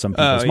fresh in some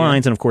people's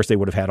minds. And of course, they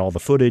would have had all the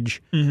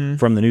footage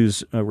from the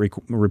news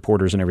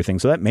reporters and everything.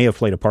 So that may have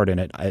played a part in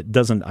it.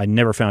 I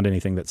never found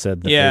anything that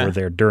said that they were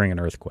there during an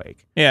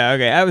earthquake. Yeah.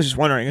 Okay. I was just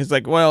wondering. It's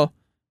like, well,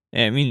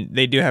 I mean,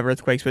 they do have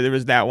earthquakes, but there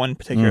was that one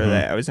particular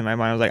that was in my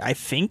mind. I was like, I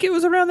think it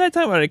was around that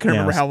time, but I couldn't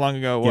remember how long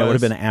ago it was. Yeah, it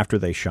would have been after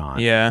they shot.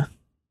 Yeah.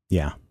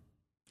 Yeah.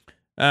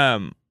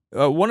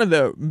 One of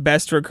the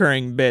best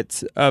recurring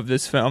bits of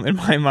this film in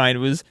my mind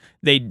was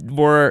they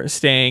were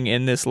staying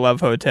in this love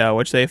hotel,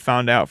 which they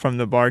found out from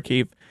the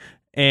barkeep.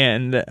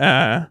 And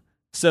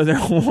so there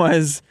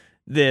was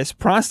this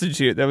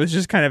prostitute that was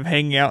just kind of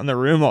hanging out in the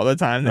room all the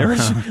time.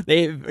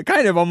 They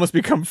kind of almost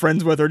become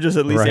friends with her, just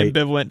at least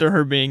ambivalent to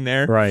her being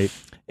there. Right.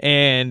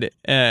 And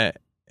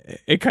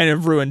it kind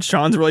of ruined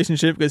Sean's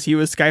relationship, because he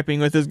was Skyping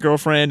with his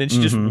girlfriend, and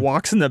she just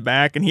walks in the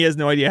back, and he has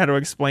no idea how to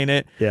explain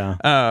it.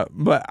 Yeah.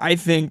 But I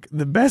think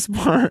the best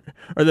part,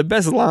 or the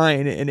best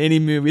line in any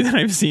movie that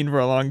I've seen for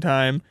a long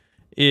time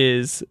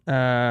is,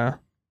 when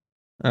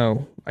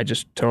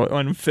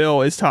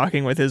Phil is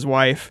talking with his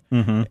wife,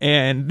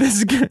 and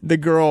the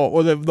girl,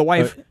 or the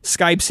wife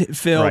Skypes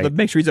Phil to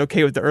make sure he's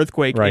okay with the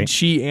earthquake, and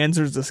she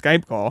answers the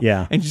Skype call.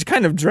 Yeah. And she's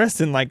kind of dressed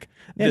in like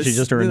she's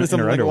just in some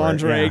her like underwear.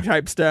 lingerie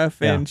type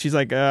stuff, and she's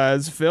like,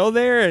 "Is Phil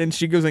there?" And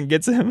she goes and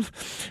gets him.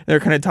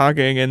 They're kind of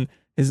talking, and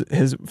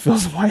his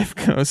Phil's wife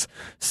goes,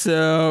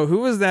 "So who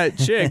was that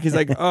chick?" He's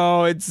like,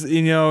 "Oh, it's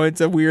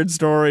a weird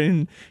story,"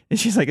 and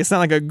she's like, "It's not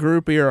like a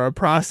groupie or a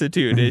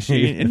prostitute, is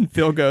she?" And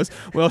Phil goes,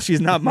 "Well,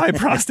 she's not my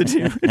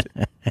prostitute,"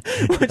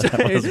 which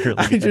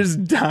I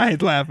just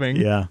died laughing.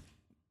 Yeah,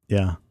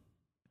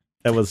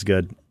 that was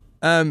good.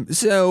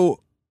 So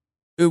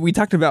we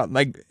talked about,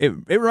 like, it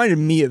reminded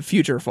me of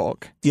Future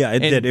Folk. Yeah, it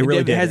did. It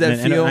really did. Has that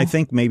feel. And I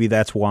think maybe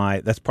that's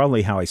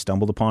probably how I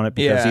stumbled upon it,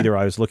 because either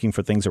I was looking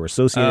for things that were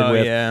associated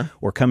with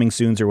or coming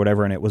soons or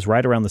whatever, and it was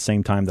right around the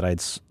same time that I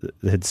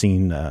had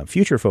seen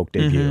Future Folk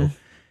debut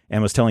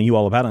and was telling you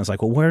all about it. I was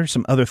like, well, where are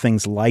some other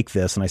things like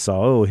this? And I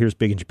saw, here's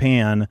Big in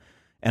Japan,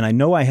 and I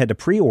know I had to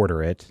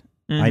pre-order it.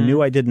 I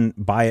knew I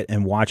didn't buy it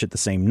and watch it the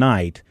same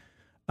night.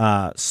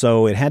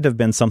 So it had to have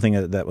been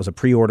something that was a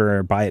pre-order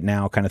or buy it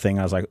now kind of thing.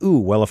 I was like, ooh,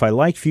 well, if I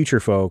like Future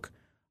Folk,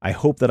 I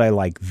hope that I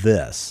like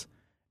this.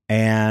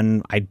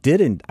 And I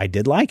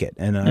did like it.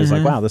 And I was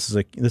like, wow, this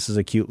is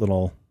a cute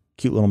little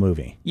cute little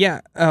movie.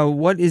 Yeah.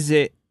 What is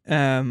it?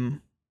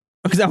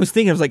 Because I was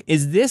thinking, I was like,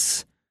 is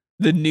this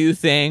the new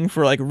thing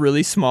for like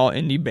really small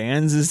indie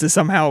bands? Is to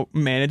somehow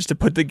manage to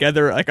put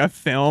together like a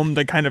film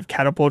that kind of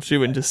catapults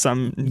you into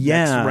some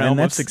next realm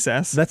of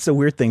success? That's the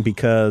weird thing,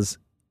 because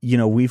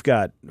we've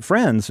got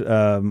friends.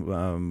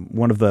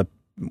 One of the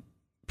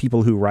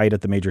people who write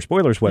at the Major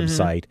Spoilers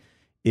website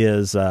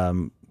is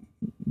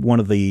one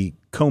of the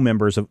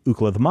co-members of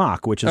Ookla the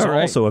Mock, which is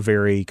also a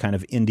very kind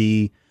of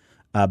indie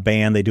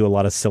band. They do a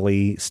lot of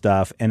silly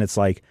stuff, and it's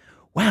like,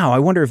 wow, I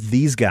wonder if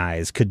these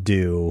guys could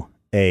do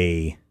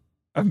an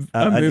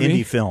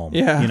indie film.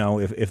 Yeah.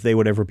 If they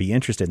would ever be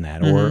interested in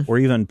that, or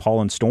even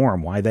Paul and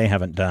Storm, why they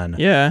haven't done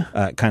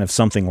kind of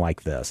something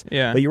like this.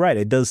 Yeah. But you're right,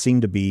 it does seem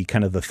to be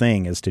kind of the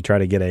thing, is to try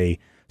to get a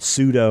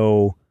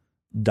pseudo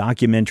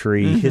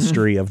documentary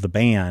history of the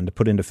band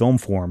put into film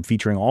form,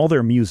 featuring all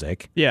their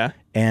music. Yeah.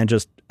 And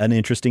just an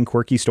interesting,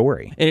 quirky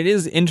story. And it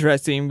is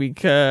interesting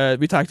because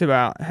we talked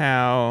about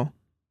how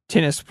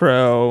Tennis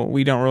Pro,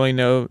 we don't really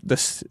know the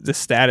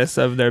status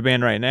of their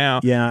band right now.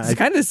 Yeah. It's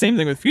kind of the same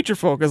thing with Future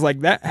Folk, is like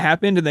that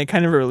happened and they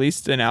kind of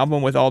released an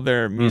album with all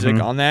their music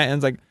on that. And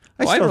it's like,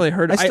 I haven't really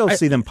heard. I still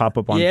see them pop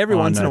up on, every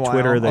once in a while,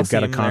 Twitter. They've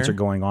got a concert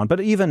going on. But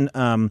even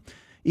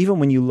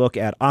when you look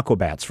at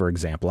Aquabats, for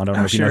example, I don't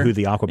know if you know who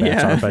the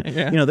Aquabats are,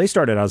 but they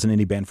started out as an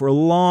indie band for a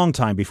long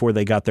time before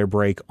they got their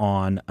break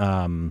on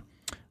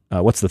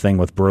what's the thing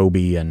with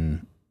Broby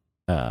and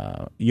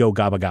Yo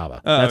Gabba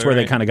Gabba. That's where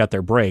they kind of got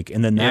their break,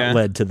 and then that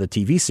led to the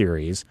TV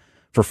series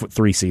for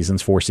 3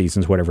 seasons, 4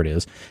 seasons, whatever it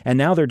is. And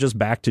now they're just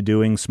back to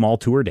doing small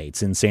tour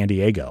dates in San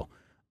Diego.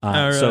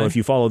 Really? So if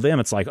you follow them,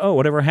 it's like, oh,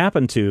 whatever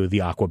happened to the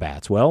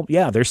Aquabats? Well,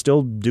 yeah, they're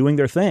still doing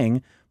their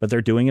thing, but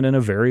they're doing it in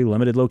a very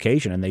limited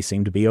location, and they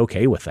seem to be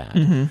okay with that.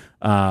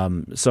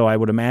 So I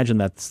would imagine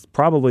that's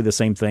probably the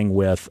same thing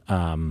with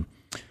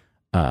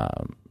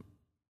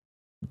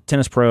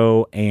Tennis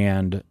Pro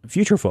and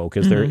Future Folk,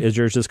 is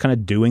they're just kind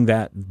of doing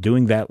that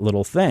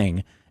little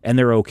thing, and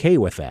they're okay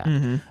with that.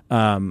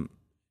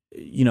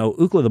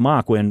 Ookla the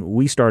Mock, when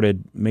we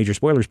started Major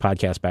Spoilers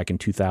podcast back in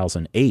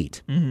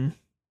 2008,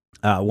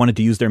 wanted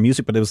to use their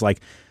music, but it was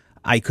like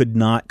I could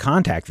not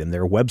contact them.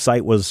 Their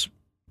website was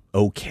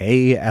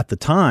okay at the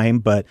time,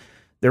 but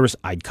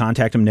I'd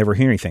contact them, never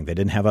hear anything. They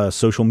didn't have a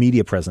social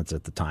media presence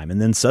at the time.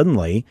 And then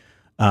suddenly,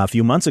 a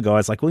few months ago, I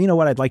was like, well, you know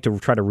what? I'd like to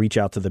try to reach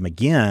out to them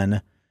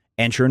again.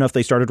 And sure enough,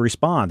 they started to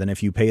respond. And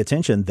if you pay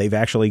attention, they've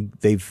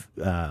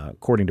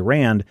according to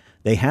Rand,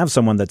 they have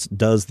someone that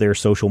does their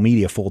social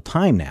media full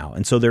time now.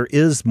 And so there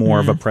is more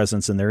of a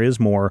presence, and there is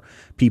more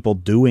people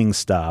doing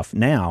stuff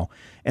now.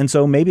 And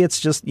so maybe it's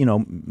just,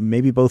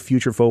 maybe both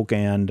Future Folk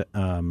and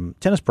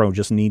Tennis Pro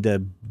just need to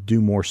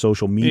do more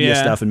social media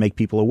stuff and make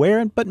people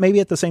aware. But maybe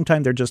at the same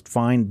time, they're just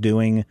fine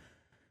doing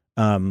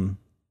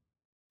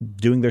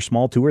their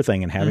small tour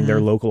thing and having their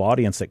local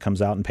audience that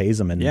comes out and pays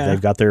them, and they've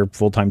got their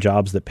full-time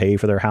jobs that pay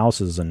for their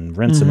houses and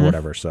rents and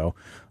whatever. So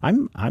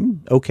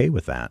I'm okay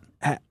with that.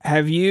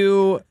 Have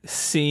you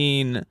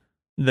seen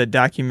the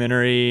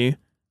documentary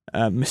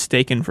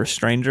Mistaken for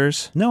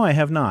Strangers? No, I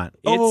have not.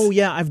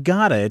 I've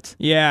got it.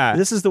 Yeah.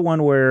 This is the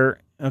one where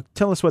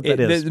tell us what that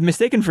is. The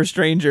Mistaken for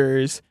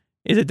Strangers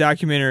is a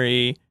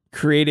documentary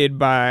created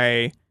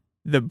by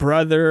the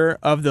brother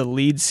of the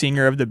lead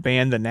singer of the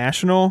band The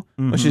National,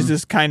 which is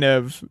this kind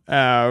of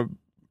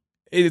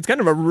it's kind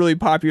of a really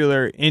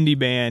popular indie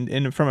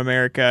band from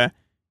America,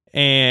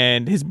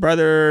 and his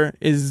brother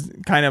is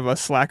kind of a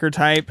slacker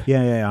type.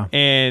 Yeah.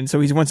 And so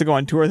he wants to go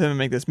on tour with him and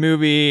make this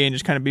movie and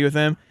just kind of be with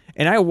him.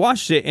 And I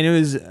watched it, and it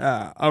was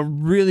a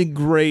really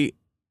great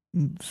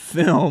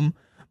film.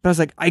 But I was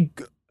like,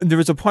 there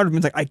was a part of me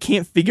that's like, I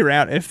can't figure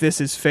out if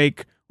this is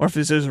fake or if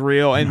this is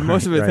real. And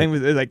most of the thing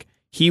was like,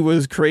 he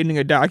was creating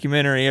a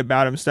documentary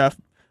about him stuff,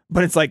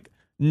 but it's like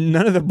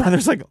none of the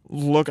brothers like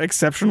look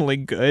exceptionally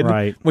good.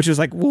 Right. Which is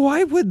like,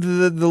 why would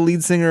the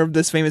lead singer of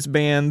this famous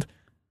band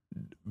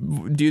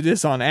do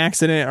this on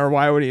accident, or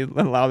why would he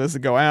allow this to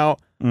go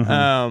out?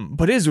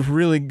 But it is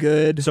really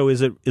good. So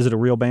is it a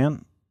real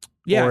band?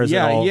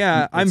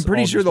 Yeah. I'm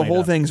pretty sure the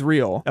whole thing's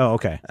real. Oh,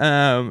 okay.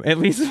 At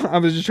least I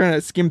was just trying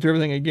to skim through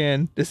everything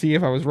again to see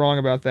if I was wrong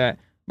about that.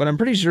 But I'm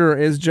pretty sure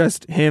it's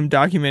just him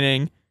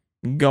documenting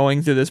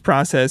going through this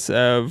process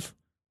of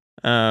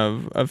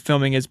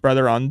filming his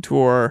brother on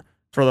tour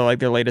for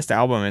their latest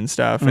album and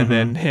stuff, and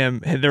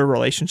then their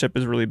relationship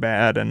is really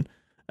bad. And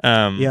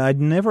I'd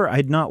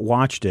not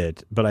watched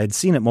it, but I'd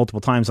seen it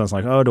multiple times. I was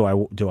like, oh,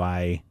 do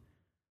I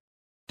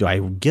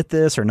get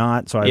this or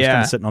not? So I was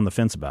kind of sitting on the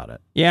fence about it.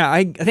 Yeah,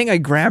 I think I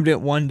grabbed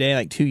it one day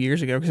like 2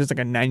 years ago because it's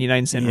like a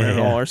 99-cent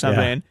rental or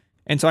something. Yeah.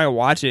 And so I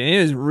watched it, and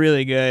it was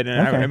really good.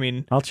 And I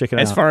mean, I'll check it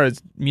out. As far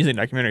as music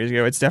documentaries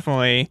go, it's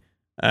definitely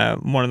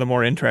one of the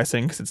more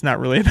interesting, because it's not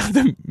really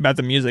about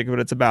the music, but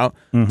it's about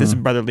this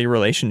brotherly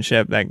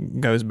relationship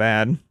that goes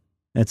bad.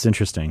 That's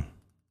interesting.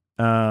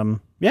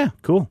 Yeah,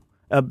 cool.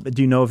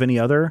 Do you know of any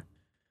other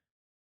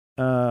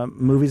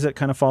movies that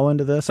kind of fall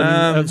into this?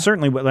 I mean,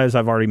 certainly, as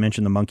I've already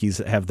mentioned, the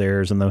Monkees have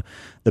theirs, and the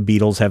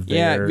Beatles have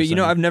theirs. Yeah,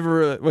 but I've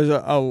never was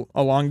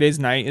a Long Day's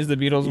Night is the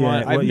Beatles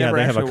one. I've never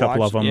they have a couple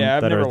watched, of them. Yeah,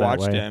 I've that never are that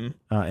watched way. them.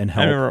 And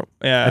Help.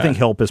 I think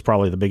Help is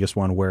probably the biggest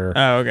one where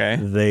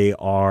they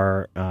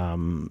are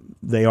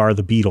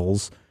the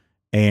Beatles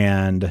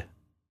and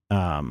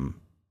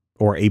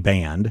or a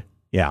band.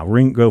 Yeah,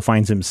 Ringo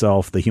finds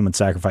himself the human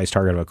sacrifice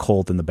target of a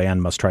cult, and the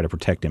band must try to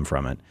protect him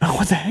from it. Oh,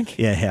 what the heck?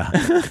 Yeah.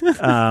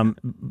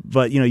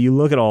 But, you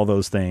look at all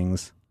those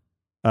things,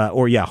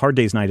 Hard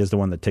Day's Night is the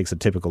one that takes a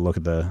typical look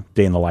at the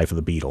day in the life of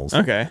the Beatles.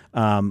 Okay.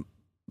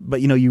 But,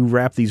 you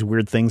wrap these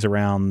weird things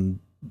around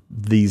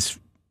these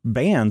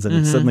bands, and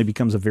it suddenly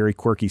becomes a very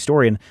quirky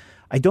story. And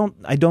I don't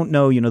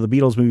know, the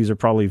Beatles movies are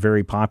probably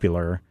very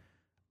popular,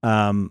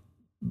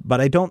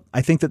 but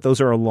I think that those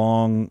are a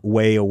long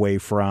way away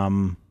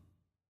from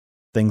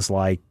things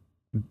like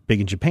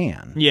Big in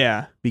Japan.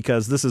 Yeah.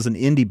 Because this is an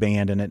indie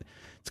band, and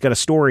it's got a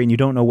story, and you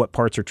don't know what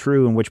parts are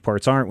true and which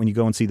parts aren't. When you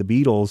go and see the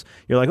Beatles,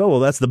 you're like, oh, well,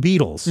 that's the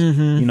Beatles.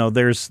 Mm-hmm.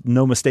 There's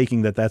no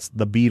mistaking that that's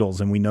the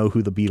Beatles, and we know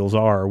who the Beatles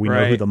are. We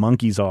know who the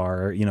Monkees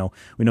are.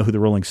 We know who the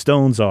Rolling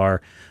Stones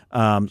are.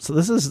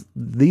 So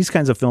these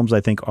kinds of films, I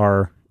think,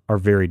 are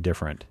very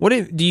different. What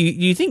do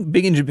you think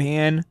Big in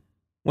Japan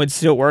would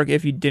still work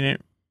if you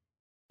didn't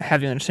have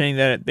the understanding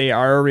that they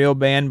are a real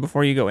band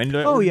before you go into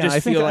it? Oh yeah, I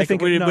think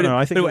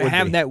it would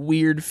have that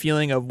weird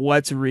feeling of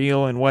what's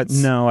real and what's.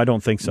 No, I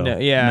don't think so.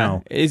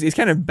 No. It's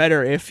kind of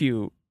better if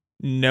you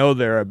know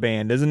they're a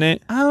band, isn't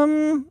it?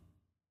 Because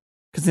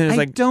then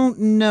I don't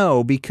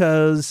know,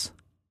 because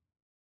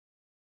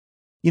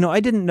I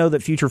didn't know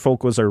that Future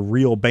Folk was a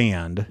real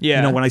band.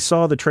 Yeah. When I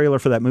saw the trailer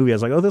for that movie, I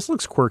was like, oh, this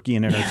looks quirky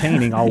and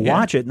entertaining. I'll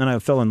watch it, and then I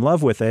fell in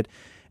love with it.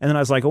 And then I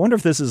was like, I wonder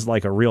if this is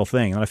like a real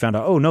thing. And I found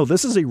out, oh, no,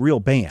 this is a real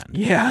band.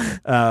 Yeah.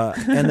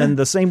 And then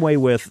the same way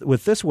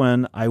with this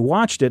one, I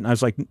watched it and I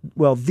was like,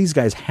 well, these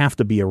guys have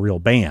to be a real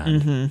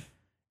band. Mm-hmm.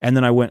 And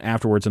then I went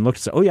afterwards and looked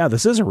and said, oh, yeah,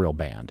 this is a real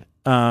band.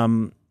 I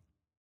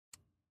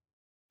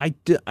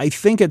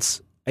think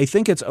it's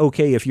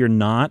okay if you're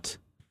not.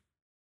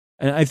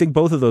 And I think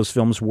both of those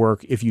films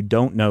work if you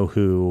don't know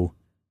who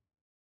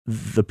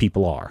the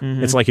people are.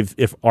 Mm-hmm. It's like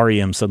if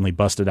REM suddenly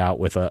busted out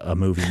with a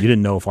movie, you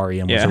didn't know if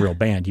REM was a real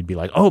band, you'd be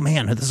like, oh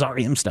man, this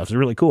REM stuff is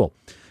really cool.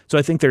 So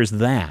I think there's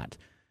that.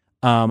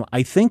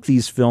 I think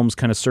these films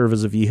kind of serve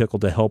as a vehicle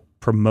to help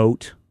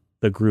promote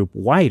the group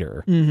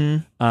wider.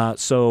 Mm-hmm.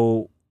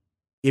 So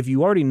if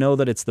you already know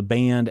that it's the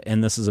band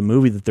and this is a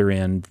movie that they're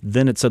in,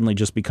 then it suddenly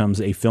just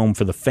becomes a film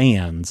for the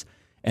fans,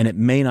 and it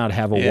may not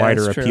have a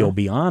wider appeal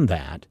beyond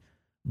that.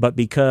 But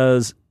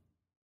because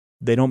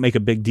they don't make a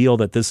big deal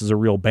that this is a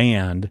real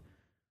band,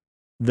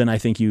 then I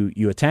think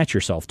you attach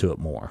yourself to it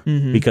more,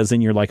 because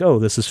then you're like, oh,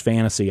 this is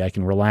fantasy. I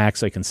can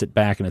relax. I can sit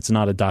back, and it's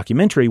not a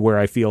documentary where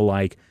I feel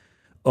like,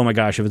 oh my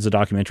gosh, if it's a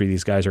documentary,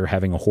 these guys are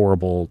having a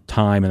horrible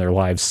time and their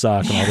lives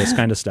suck and all this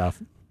kind of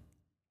stuff.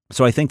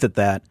 So I think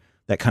that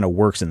kind of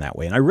works in that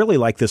way. And I really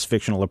like this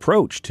fictional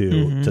approach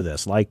to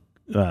this. Like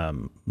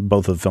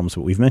both of the films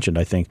that we've mentioned,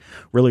 I think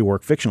really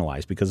work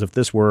fictionalized, because if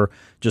this were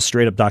just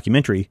straight up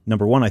documentary,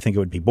 number one, I think it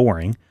would be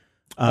boring.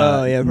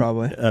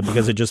 Probably.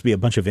 Because it'd just be a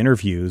bunch of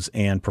interviews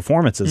and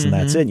performances, and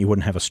that's it. And you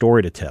wouldn't have a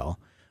story to tell.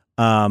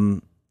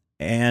 And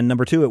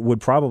number two, it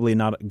would probably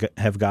not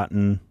have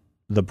gotten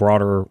the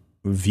broader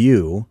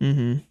view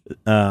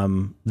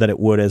that it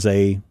would as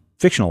a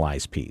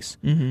fictionalized piece.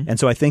 And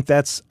so I think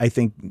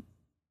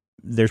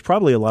there's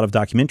probably a lot of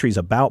documentaries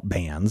about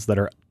bands that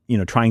are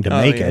trying to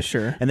make it,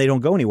 sure. and they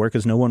don't go anywhere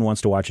because no one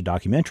wants to watch a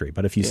documentary.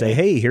 But if you say,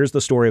 hey, here's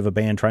the story of a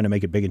band trying to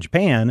make it big in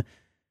Japan,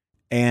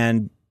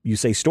 and you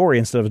say story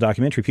instead of a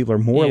documentary, people are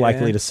more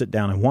likely to sit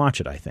down and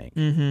watch it, I think.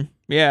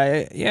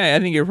 Yeah, I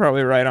think you're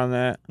probably right on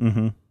that.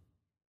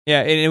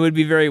 Yeah, and it would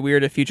be very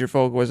weird if Future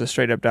Folk was a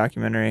straight-up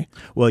documentary.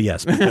 Well,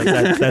 yes,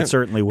 because that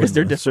certainly would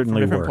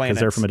certainly work, because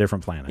they're from a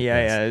different planet.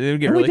 Yeah, it would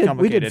get really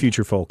complicated. We did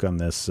Future Folk on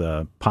this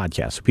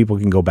podcast, so people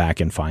can go back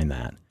and find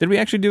that. Did we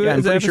actually do it?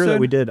 I'm pretty sure that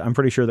we did. I'm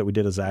pretty sure that we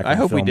did a Zach. I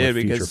hope we did,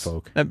 because Future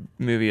Folk. That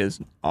movie is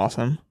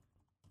awesome.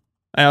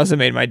 I also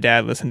made my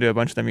dad listen to a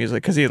bunch of the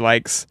music because he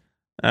likes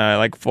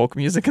like folk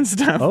music and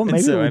stuff. Oh,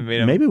 maybe so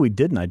maybe we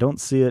didn't. I don't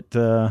see it.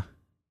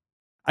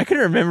 I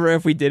couldn't remember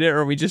if we did it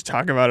or we just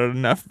talk about it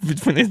enough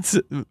between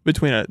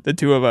the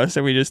two of us,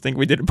 and we just think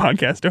we did a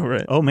podcast over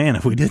it. Oh man,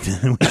 if we did,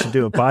 then we should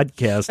do a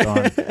podcast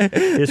on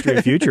History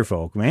of Future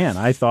Folk. Man,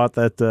 I thought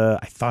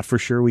for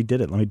sure we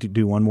did it. Let me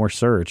do one more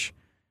search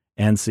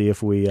and see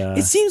if we.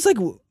 It seems like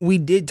we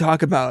did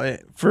talk about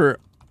it for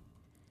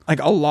like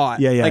a lot.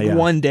 Yeah.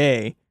 One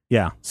day.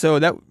 Yeah. So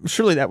that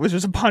was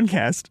just a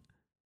podcast.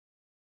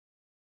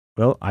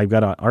 Well, I've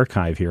got an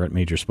archive here at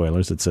Major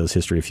Spoilers that says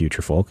History of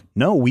Future Folk.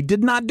 No, we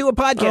did not do a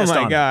podcast on it.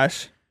 Oh my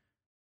gosh.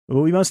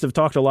 Well, we must have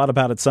talked a lot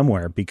about it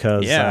somewhere,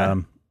 because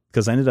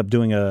I ended up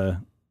doing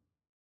a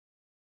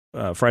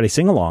Friday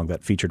sing-along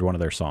that featured one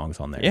of their songs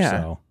on there. Yeah.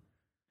 So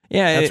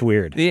that's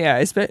weird. Yeah,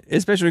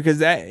 especially because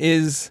that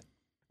is,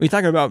 we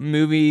talk about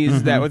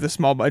movies that with a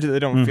small budget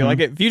that don't feel like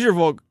it. Future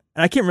Folk,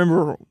 and I can't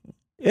remember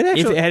It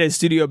actually, if it had a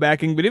studio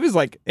backing, but it was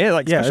like it had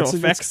like special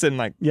effects and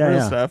like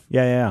real stuff.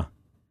 Yeah,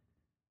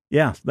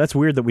 that's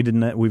weird that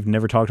we've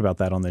never talked about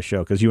that on this show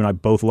because you and I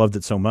both loved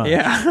it so much.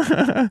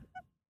 Yeah.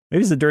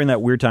 Maybe it's during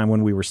that weird time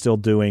when we were still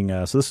doing.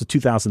 So this was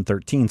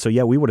 2013. So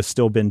yeah, we would have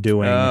still been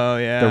doing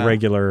the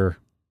regular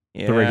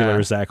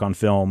Zach on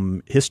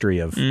Film history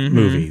of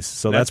movies.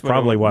 So that's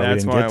probably why we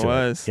didn't get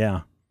to it.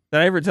 Yeah. Did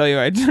I ever tell you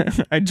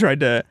I tried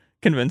to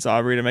convince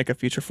Aubrey to make a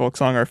Future Folk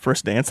song, our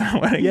first dance at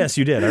our wedding? Yes,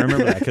 you did. I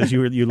remember that because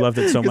you loved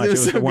it so much. It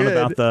was so the one good.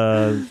 about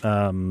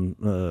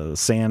the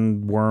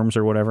sandworms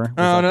or whatever.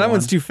 Oh no, that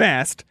one's too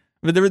fast.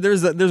 But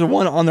there's a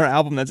one on their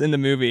album that's in the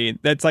movie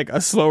that's like a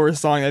slower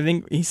song. I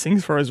think he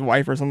sings for his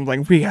wife or something.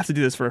 Like, we have to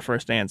do this for a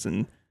first dance,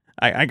 and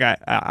I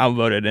got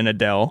outvoted, and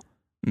Adele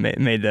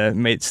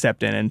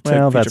stepped in and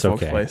took Future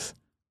Folk's place.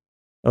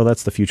 Oh,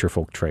 that's the Future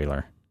Folk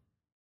trailer.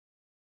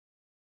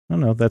 Oh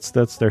no, that's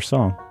their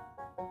song.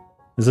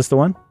 Is this the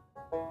one?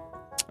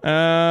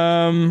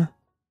 I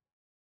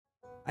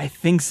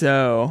think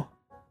so.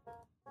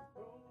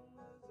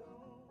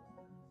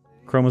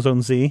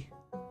 Chromosome Z?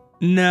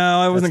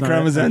 No, it wasn't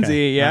Chromosome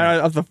Z. Yeah, right.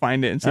 I'll have to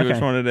find it and see which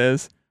one it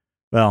is.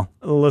 Well,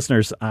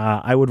 listeners,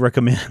 I would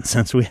recommend,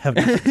 since we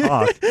haven't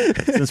talked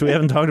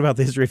about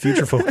the history of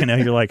Future Folk, and now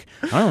you're like,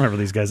 I don't remember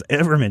these guys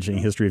ever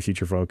mentioning history of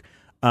Future Folk.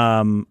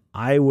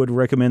 I would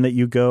recommend that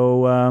you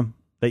go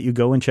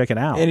and check it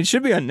out. And it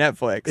should be on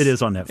Netflix. It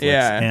is on Netflix.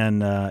 Yeah.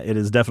 And it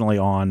is definitely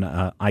on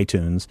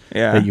iTunes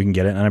that you can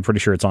get it. And I'm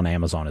pretty sure it's on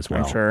Amazon as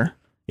well. I'm sure.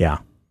 Yeah.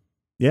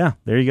 Yeah,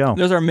 there you go.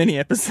 There's our mini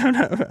episode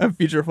of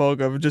Future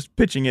Folk of just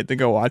pitching it to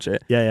go watch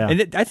it. Yeah.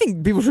 And I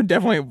think people should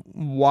definitely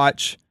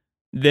watch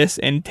this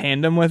in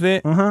tandem with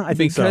it. I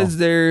think so. Because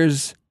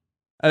there's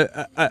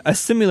a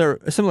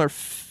similar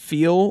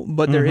feel,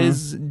 but there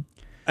is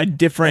a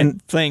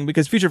different thing.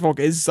 Because Future Folk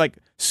is like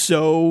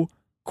so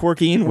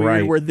quirky and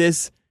weird, where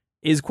this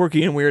is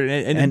quirky and weird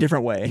in a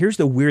different way. Here's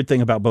the weird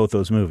thing about both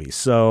those movies.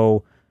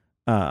 So,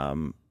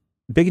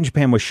 Big in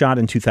Japan was shot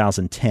in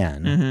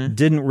 2010.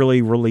 Didn't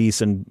really release,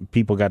 and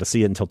people got to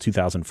see it until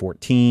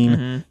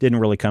 2014. Didn't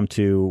really come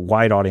to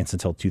wide audience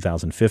until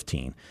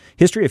 2015.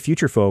 History of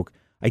Future Folk,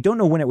 I don't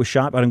know when it was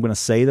shot, but I'm going to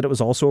say that it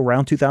was also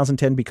around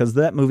 2010 because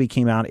that movie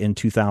came out in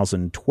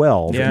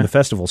 2012 in the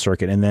festival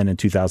circuit, and then in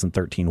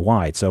 2013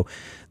 wide. So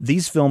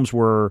these films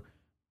were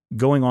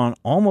going on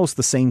almost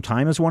the same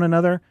time as one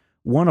another.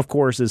 One, of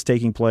course, is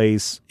taking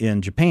place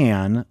in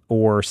Japan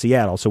or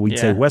Seattle, so we'd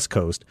say West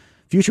Coast.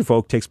 Future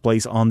Folk takes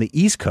place on the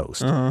East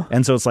Coast.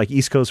 And so it's like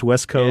East Coast,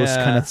 West Coast,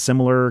 kind of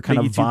similar kind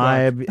of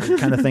vibe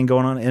kind of thing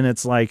going on. And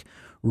it's like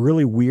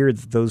really weird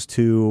that those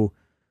two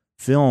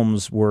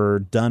films were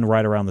done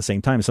right around the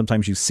same time.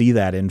 Sometimes you see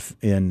that in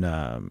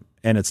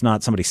and it's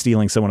not somebody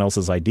stealing someone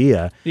else's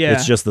idea.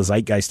 It's just the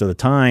zeitgeist of the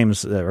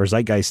times, or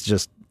zeitgeist,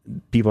 just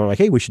people are like,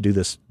 hey, we should do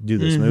this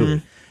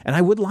movie. And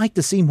I would like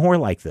to see more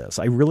like this.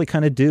 I really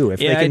kind of do.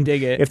 I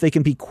dig it. If they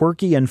can be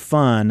quirky and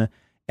fun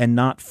and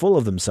not full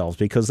of themselves,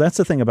 because that's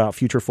the thing about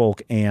Future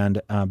Folk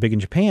and Big in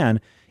Japan,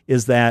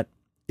 is that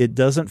it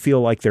doesn't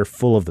feel like they're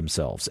full of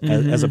themselves,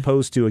 as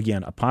opposed to,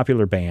 again, a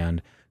popular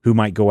band who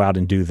might go out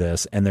and do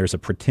this, and there's a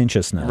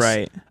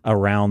pretentiousness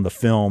around the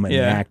film and the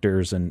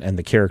actors and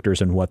the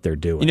characters and what they're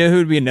doing. You know who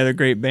would be another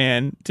great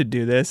band to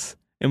do this?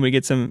 And we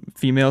get some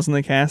females in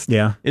the cast.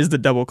 Yeah, is the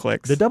Double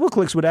Clicks. The Double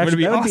Clicks would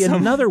actually awesome. Be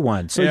another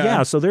one.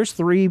 So so there's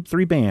three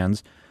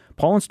bands: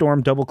 Paul and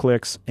Storm, Double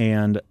Clicks,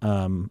 and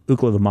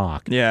Ookla the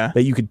Mock. Yeah,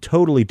 that you could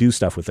totally do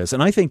stuff with this.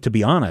 And I think, to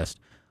be honest,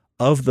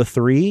 of the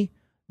three,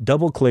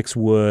 Double Clicks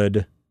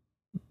would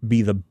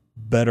be the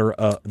better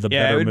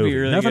movie.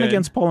 Really Nothing good.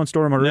 Against Paul and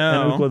Storm and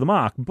Ookla the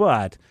Mock,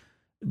 but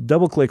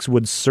Double Clicks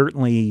would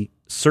certainly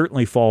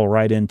fall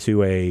right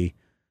into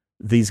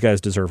these guys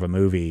deserve a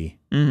movie,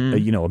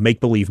 a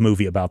make-believe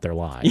movie about their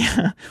lives.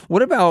 Yeah.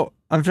 What about,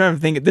 I'm trying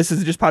to think, this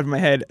is just popped in my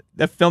head,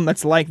 the film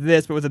that's like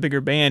this, but with a bigger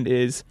band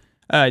is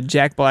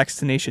Jack Black's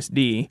Tenacious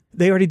D.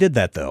 They already did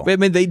that, though. But,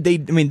 they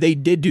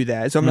did do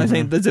that. So I'm not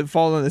saying, does it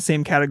fall in the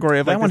same category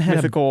of like this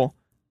mythical...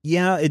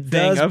 Yeah, it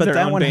does, but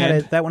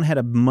that one had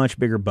a much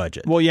bigger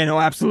budget. Well, yeah, no,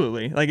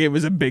 absolutely. Like, it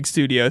was a big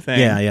studio thing.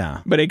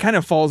 Yeah. But it kind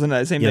of falls into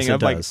that same thing of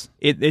does.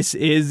 like, this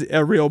is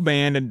a real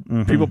band,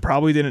 and people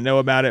probably didn't know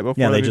about it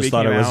before. Yeah, they the just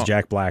thought it was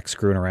Jack Black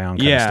screwing around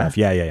kind of stuff.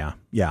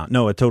 Yeah.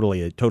 No, it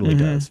totally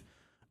does.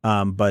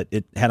 But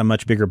it had a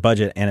much bigger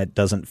budget, and it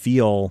doesn't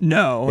feel...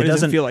 No, it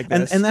doesn't feel like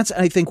this. And that's,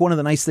 I think, one of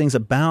the nice things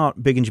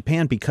about Big in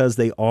Japan, because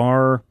they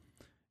are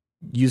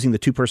using the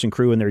two-person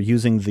crew, and they're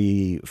using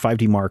the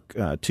 5D Mark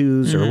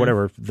IIs or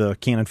whatever, the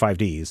Canon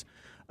 5Ds.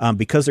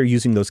 Because they're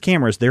using those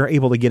cameras, they're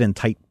able to get in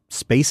tight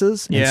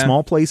spaces and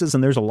small places,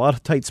 and there's a lot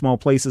of tight, small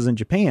places in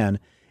Japan.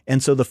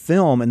 And so the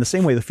film, in the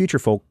same way the Future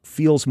Folk,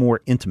 feels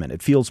more intimate.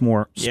 It feels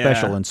more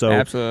special. And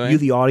so you,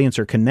 the audience,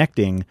 are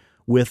connecting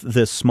with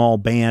this small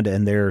band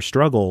and their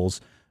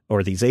struggles,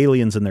 or these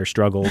aliens and their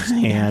struggles,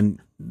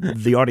 and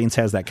the audience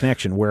has that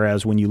connection.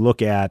 Whereas when you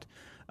look at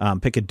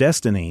Pick a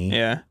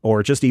Destiny,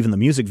 or just even the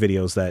music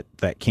videos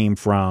that came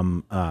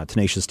from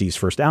Tenacious D's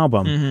first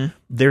album,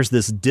 there's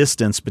this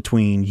distance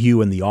between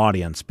you and the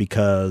audience,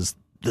 because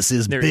this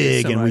is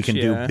big, and we can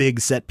do big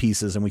set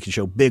pieces, and we can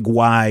show big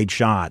wide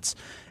shots,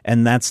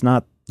 and that's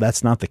not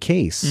the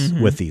case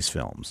with these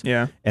films.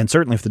 Yeah, and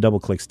certainly if the Double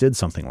Clicks did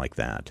something like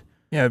that.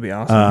 Yeah, it'd be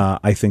awesome.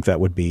 I think that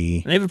would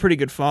be. They have a pretty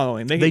good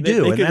following. They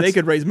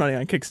could raise money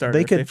on Kickstarter.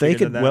 They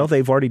could. Well,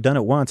 they've already done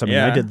it once. I mean,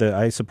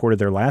 I supported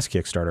their last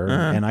Kickstarter,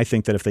 and I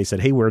think that if they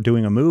said, "Hey, we're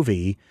doing a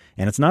movie,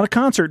 and it's not a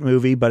concert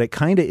movie, but it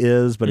kind of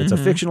is, but it's a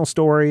fictional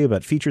story,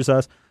 but features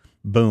us,"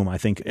 boom! I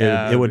think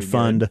it would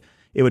fund. Good.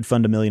 It would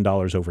fund $1 million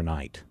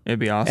overnight. It'd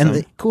be awesome. And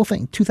the cool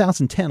thing,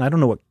 2010, I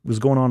don't know what was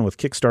going on with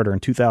Kickstarter in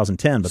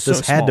 2010, but this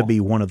had to be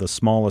one of the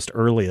smallest,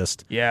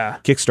 earliest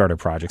Kickstarter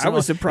projects. I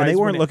was surprised. And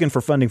they weren't looking for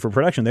funding for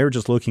production. They were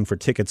just looking for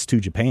tickets to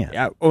Japan.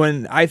 Yeah.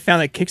 When I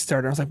found that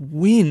Kickstarter, I was like,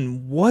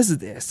 when was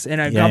this?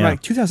 And I got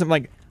like 2000.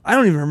 Like, I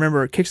don't even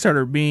remember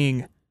Kickstarter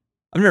being.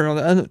 I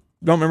don't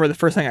remember the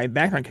first thing I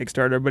backed on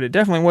Kickstarter, but it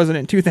definitely wasn't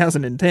in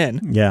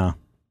 2010. Yeah.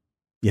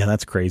 Yeah,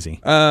 that's crazy.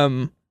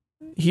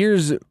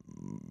 Here's.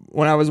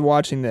 When I was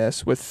watching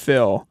this with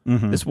Phil,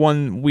 this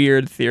one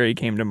weird theory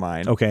came to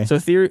mind. Okay. So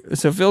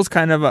Phil's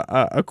kind of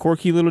a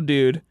quirky little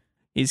dude.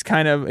 He's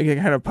kind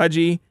of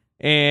pudgy,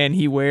 and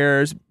he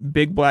wears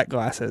big black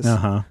glasses.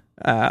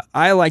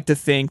 I like to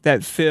think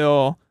that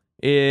Phil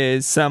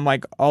is some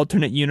like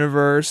alternate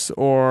universe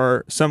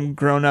or some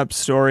grown-up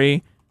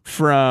story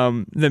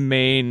from the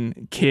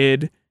main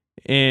kid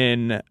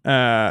in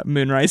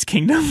Moonrise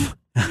Kingdom.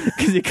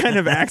 Because he kind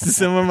of acts as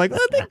someone like,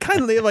 oh, they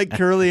kind of have like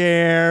curly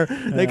hair.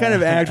 They kind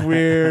of act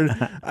weird.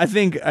 I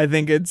think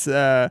it's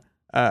a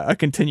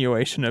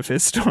continuation of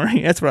his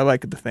story. That's what I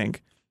like to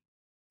think.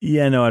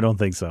 Yeah, no, I don't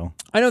think so.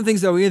 I don't think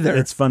so either.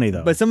 It's funny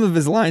though. But some of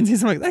his lines,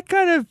 he's like that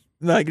kind of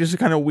like just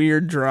kind of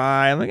weird,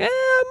 dry. I'm like,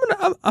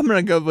 I'm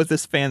gonna go with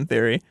this fan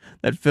theory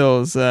that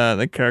Phil's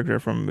the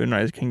character from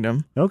Moonrise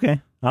Kingdom. Okay,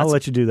 I'll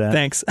let you do that.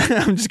 Thanks.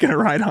 I'm just gonna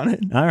ride on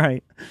it. All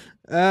right.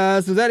 So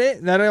is that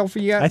it? That all for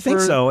you guys? I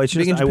think so. It's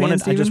just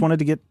I just wanted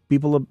to get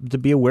people to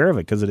be aware of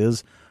it because it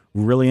is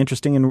really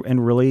interesting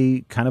and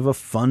really kind of a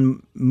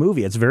fun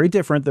movie. It's very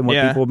different than what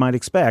people might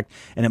expect,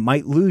 and it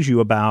might lose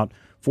you about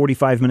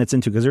 45 minutes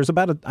into because there's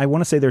I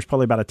want to say there's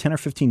probably about a 10 or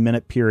 15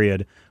 minute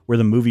period where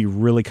the movie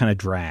really kind of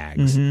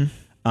drags.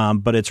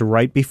 But it's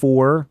right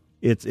before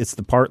it's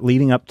the part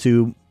leading up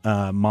to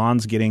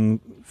Mons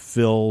getting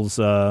Phil's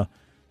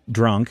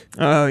drunk.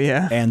 Oh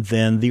yeah. And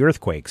then the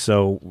earthquake.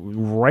 So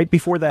right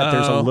before that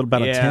there's a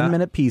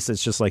 10-minute piece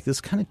that's just like this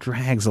kind of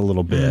drags a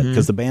little bit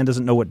because the band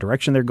doesn't know what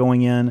direction they're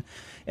going in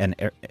and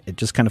it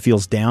just kind of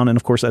feels down, and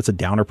of course that's a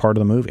downer part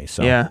of the movie.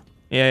 So yeah.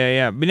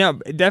 But no,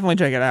 definitely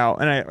check it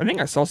out. And I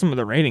think I saw some of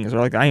the ratings or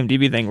like the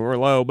IMDb thing were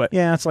low, but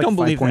yeah, it's like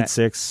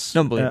 5.6.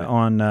 Don't believe it.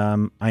 On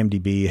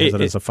IMDb has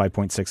it as a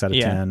 5.6 out of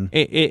 10.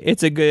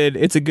 It's a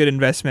good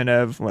investment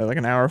of like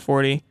an hour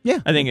 40.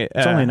 Yeah, I think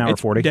it's only an hour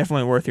 40.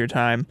 Definitely worth your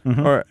time.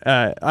 Or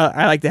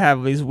I like to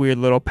have these weird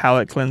little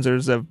palate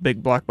cleansers of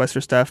big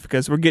blockbuster stuff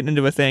because we're getting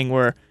into a thing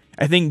where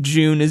I think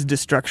June is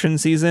destruction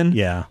season.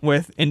 Yeah,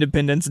 with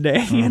Independence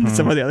Day and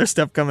some of the other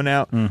stuff coming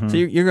out. So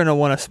you're going to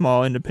want a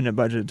small independent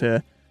budget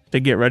to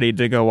get ready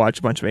to go watch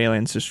a bunch of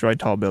aliens destroy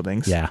tall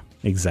buildings. Yeah,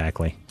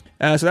 exactly.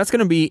 So that's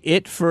going to be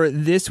it for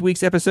this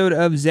week's episode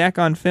of Zach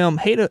on Film.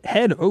 Head over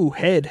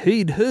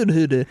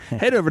to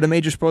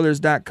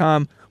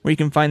Majorspoilers.com where you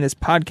can find this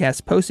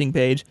podcast posting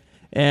page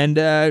and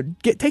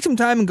take some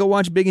time and go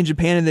watch Big in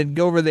Japan and then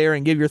go over there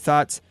and give your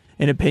thoughts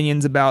and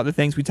opinions about the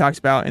things we talked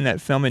about in that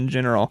film in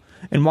general.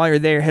 And while you're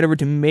there, head over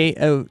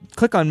to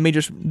click on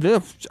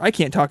I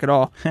can't talk at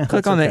all.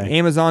 Click on the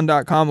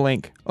Amazon.com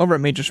link over at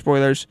Major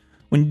Spoilers.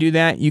 When you do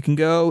that, you can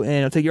go and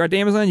it'll take you right to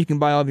Amazon. You can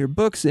buy all of your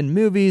books and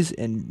movies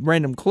and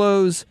random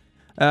clothes.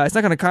 It's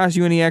not going to cost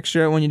you any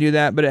extra when you do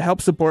that, but it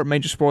helps support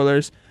Major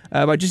Spoilers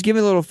by just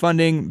giving a little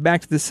funding back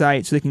to the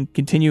site so they can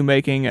continue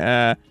making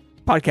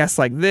podcasts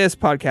like this,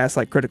 podcasts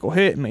like Critical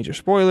Hit and Major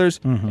Spoilers,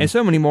 and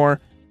so many more.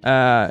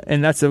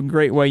 And that's a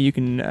great way you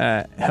can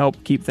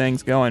help keep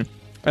things going.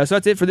 So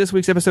that's it for this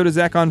week's episode of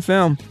Zach on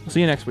Film. We'll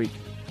see you next week.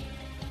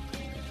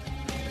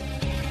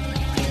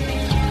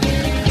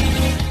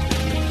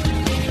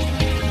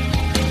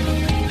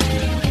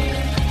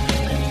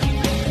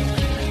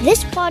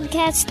 This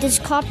podcast is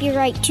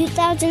copyright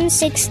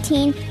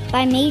 2016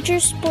 by Major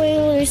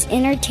Spoilers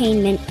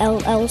Entertainment,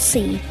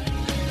 LLC.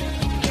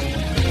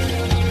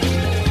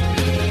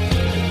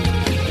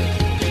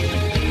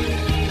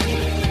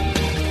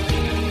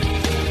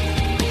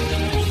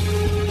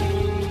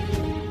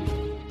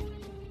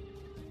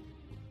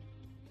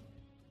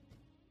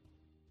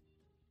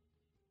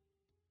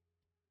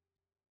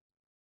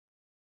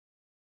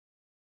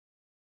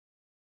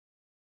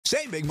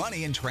 Save big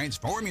money and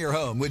transform your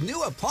home with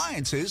new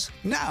appliances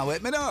now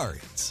at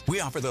Menards. We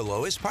offer the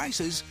lowest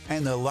prices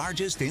and the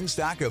largest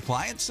in-stock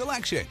appliance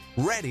selection.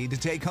 Ready to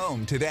take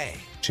home today.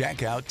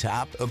 Check out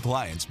top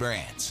appliance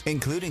brands,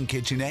 including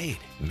KitchenAid,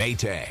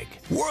 Maytag,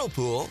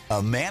 Whirlpool,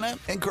 Amana,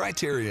 and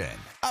Criterion.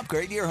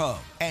 Upgrade your home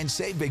and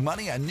save big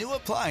money on new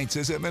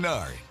appliances at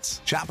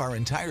Menards. Shop our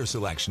entire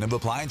selection of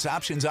appliance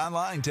options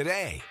online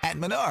today at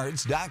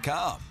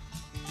Menards.com.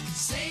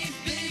 Save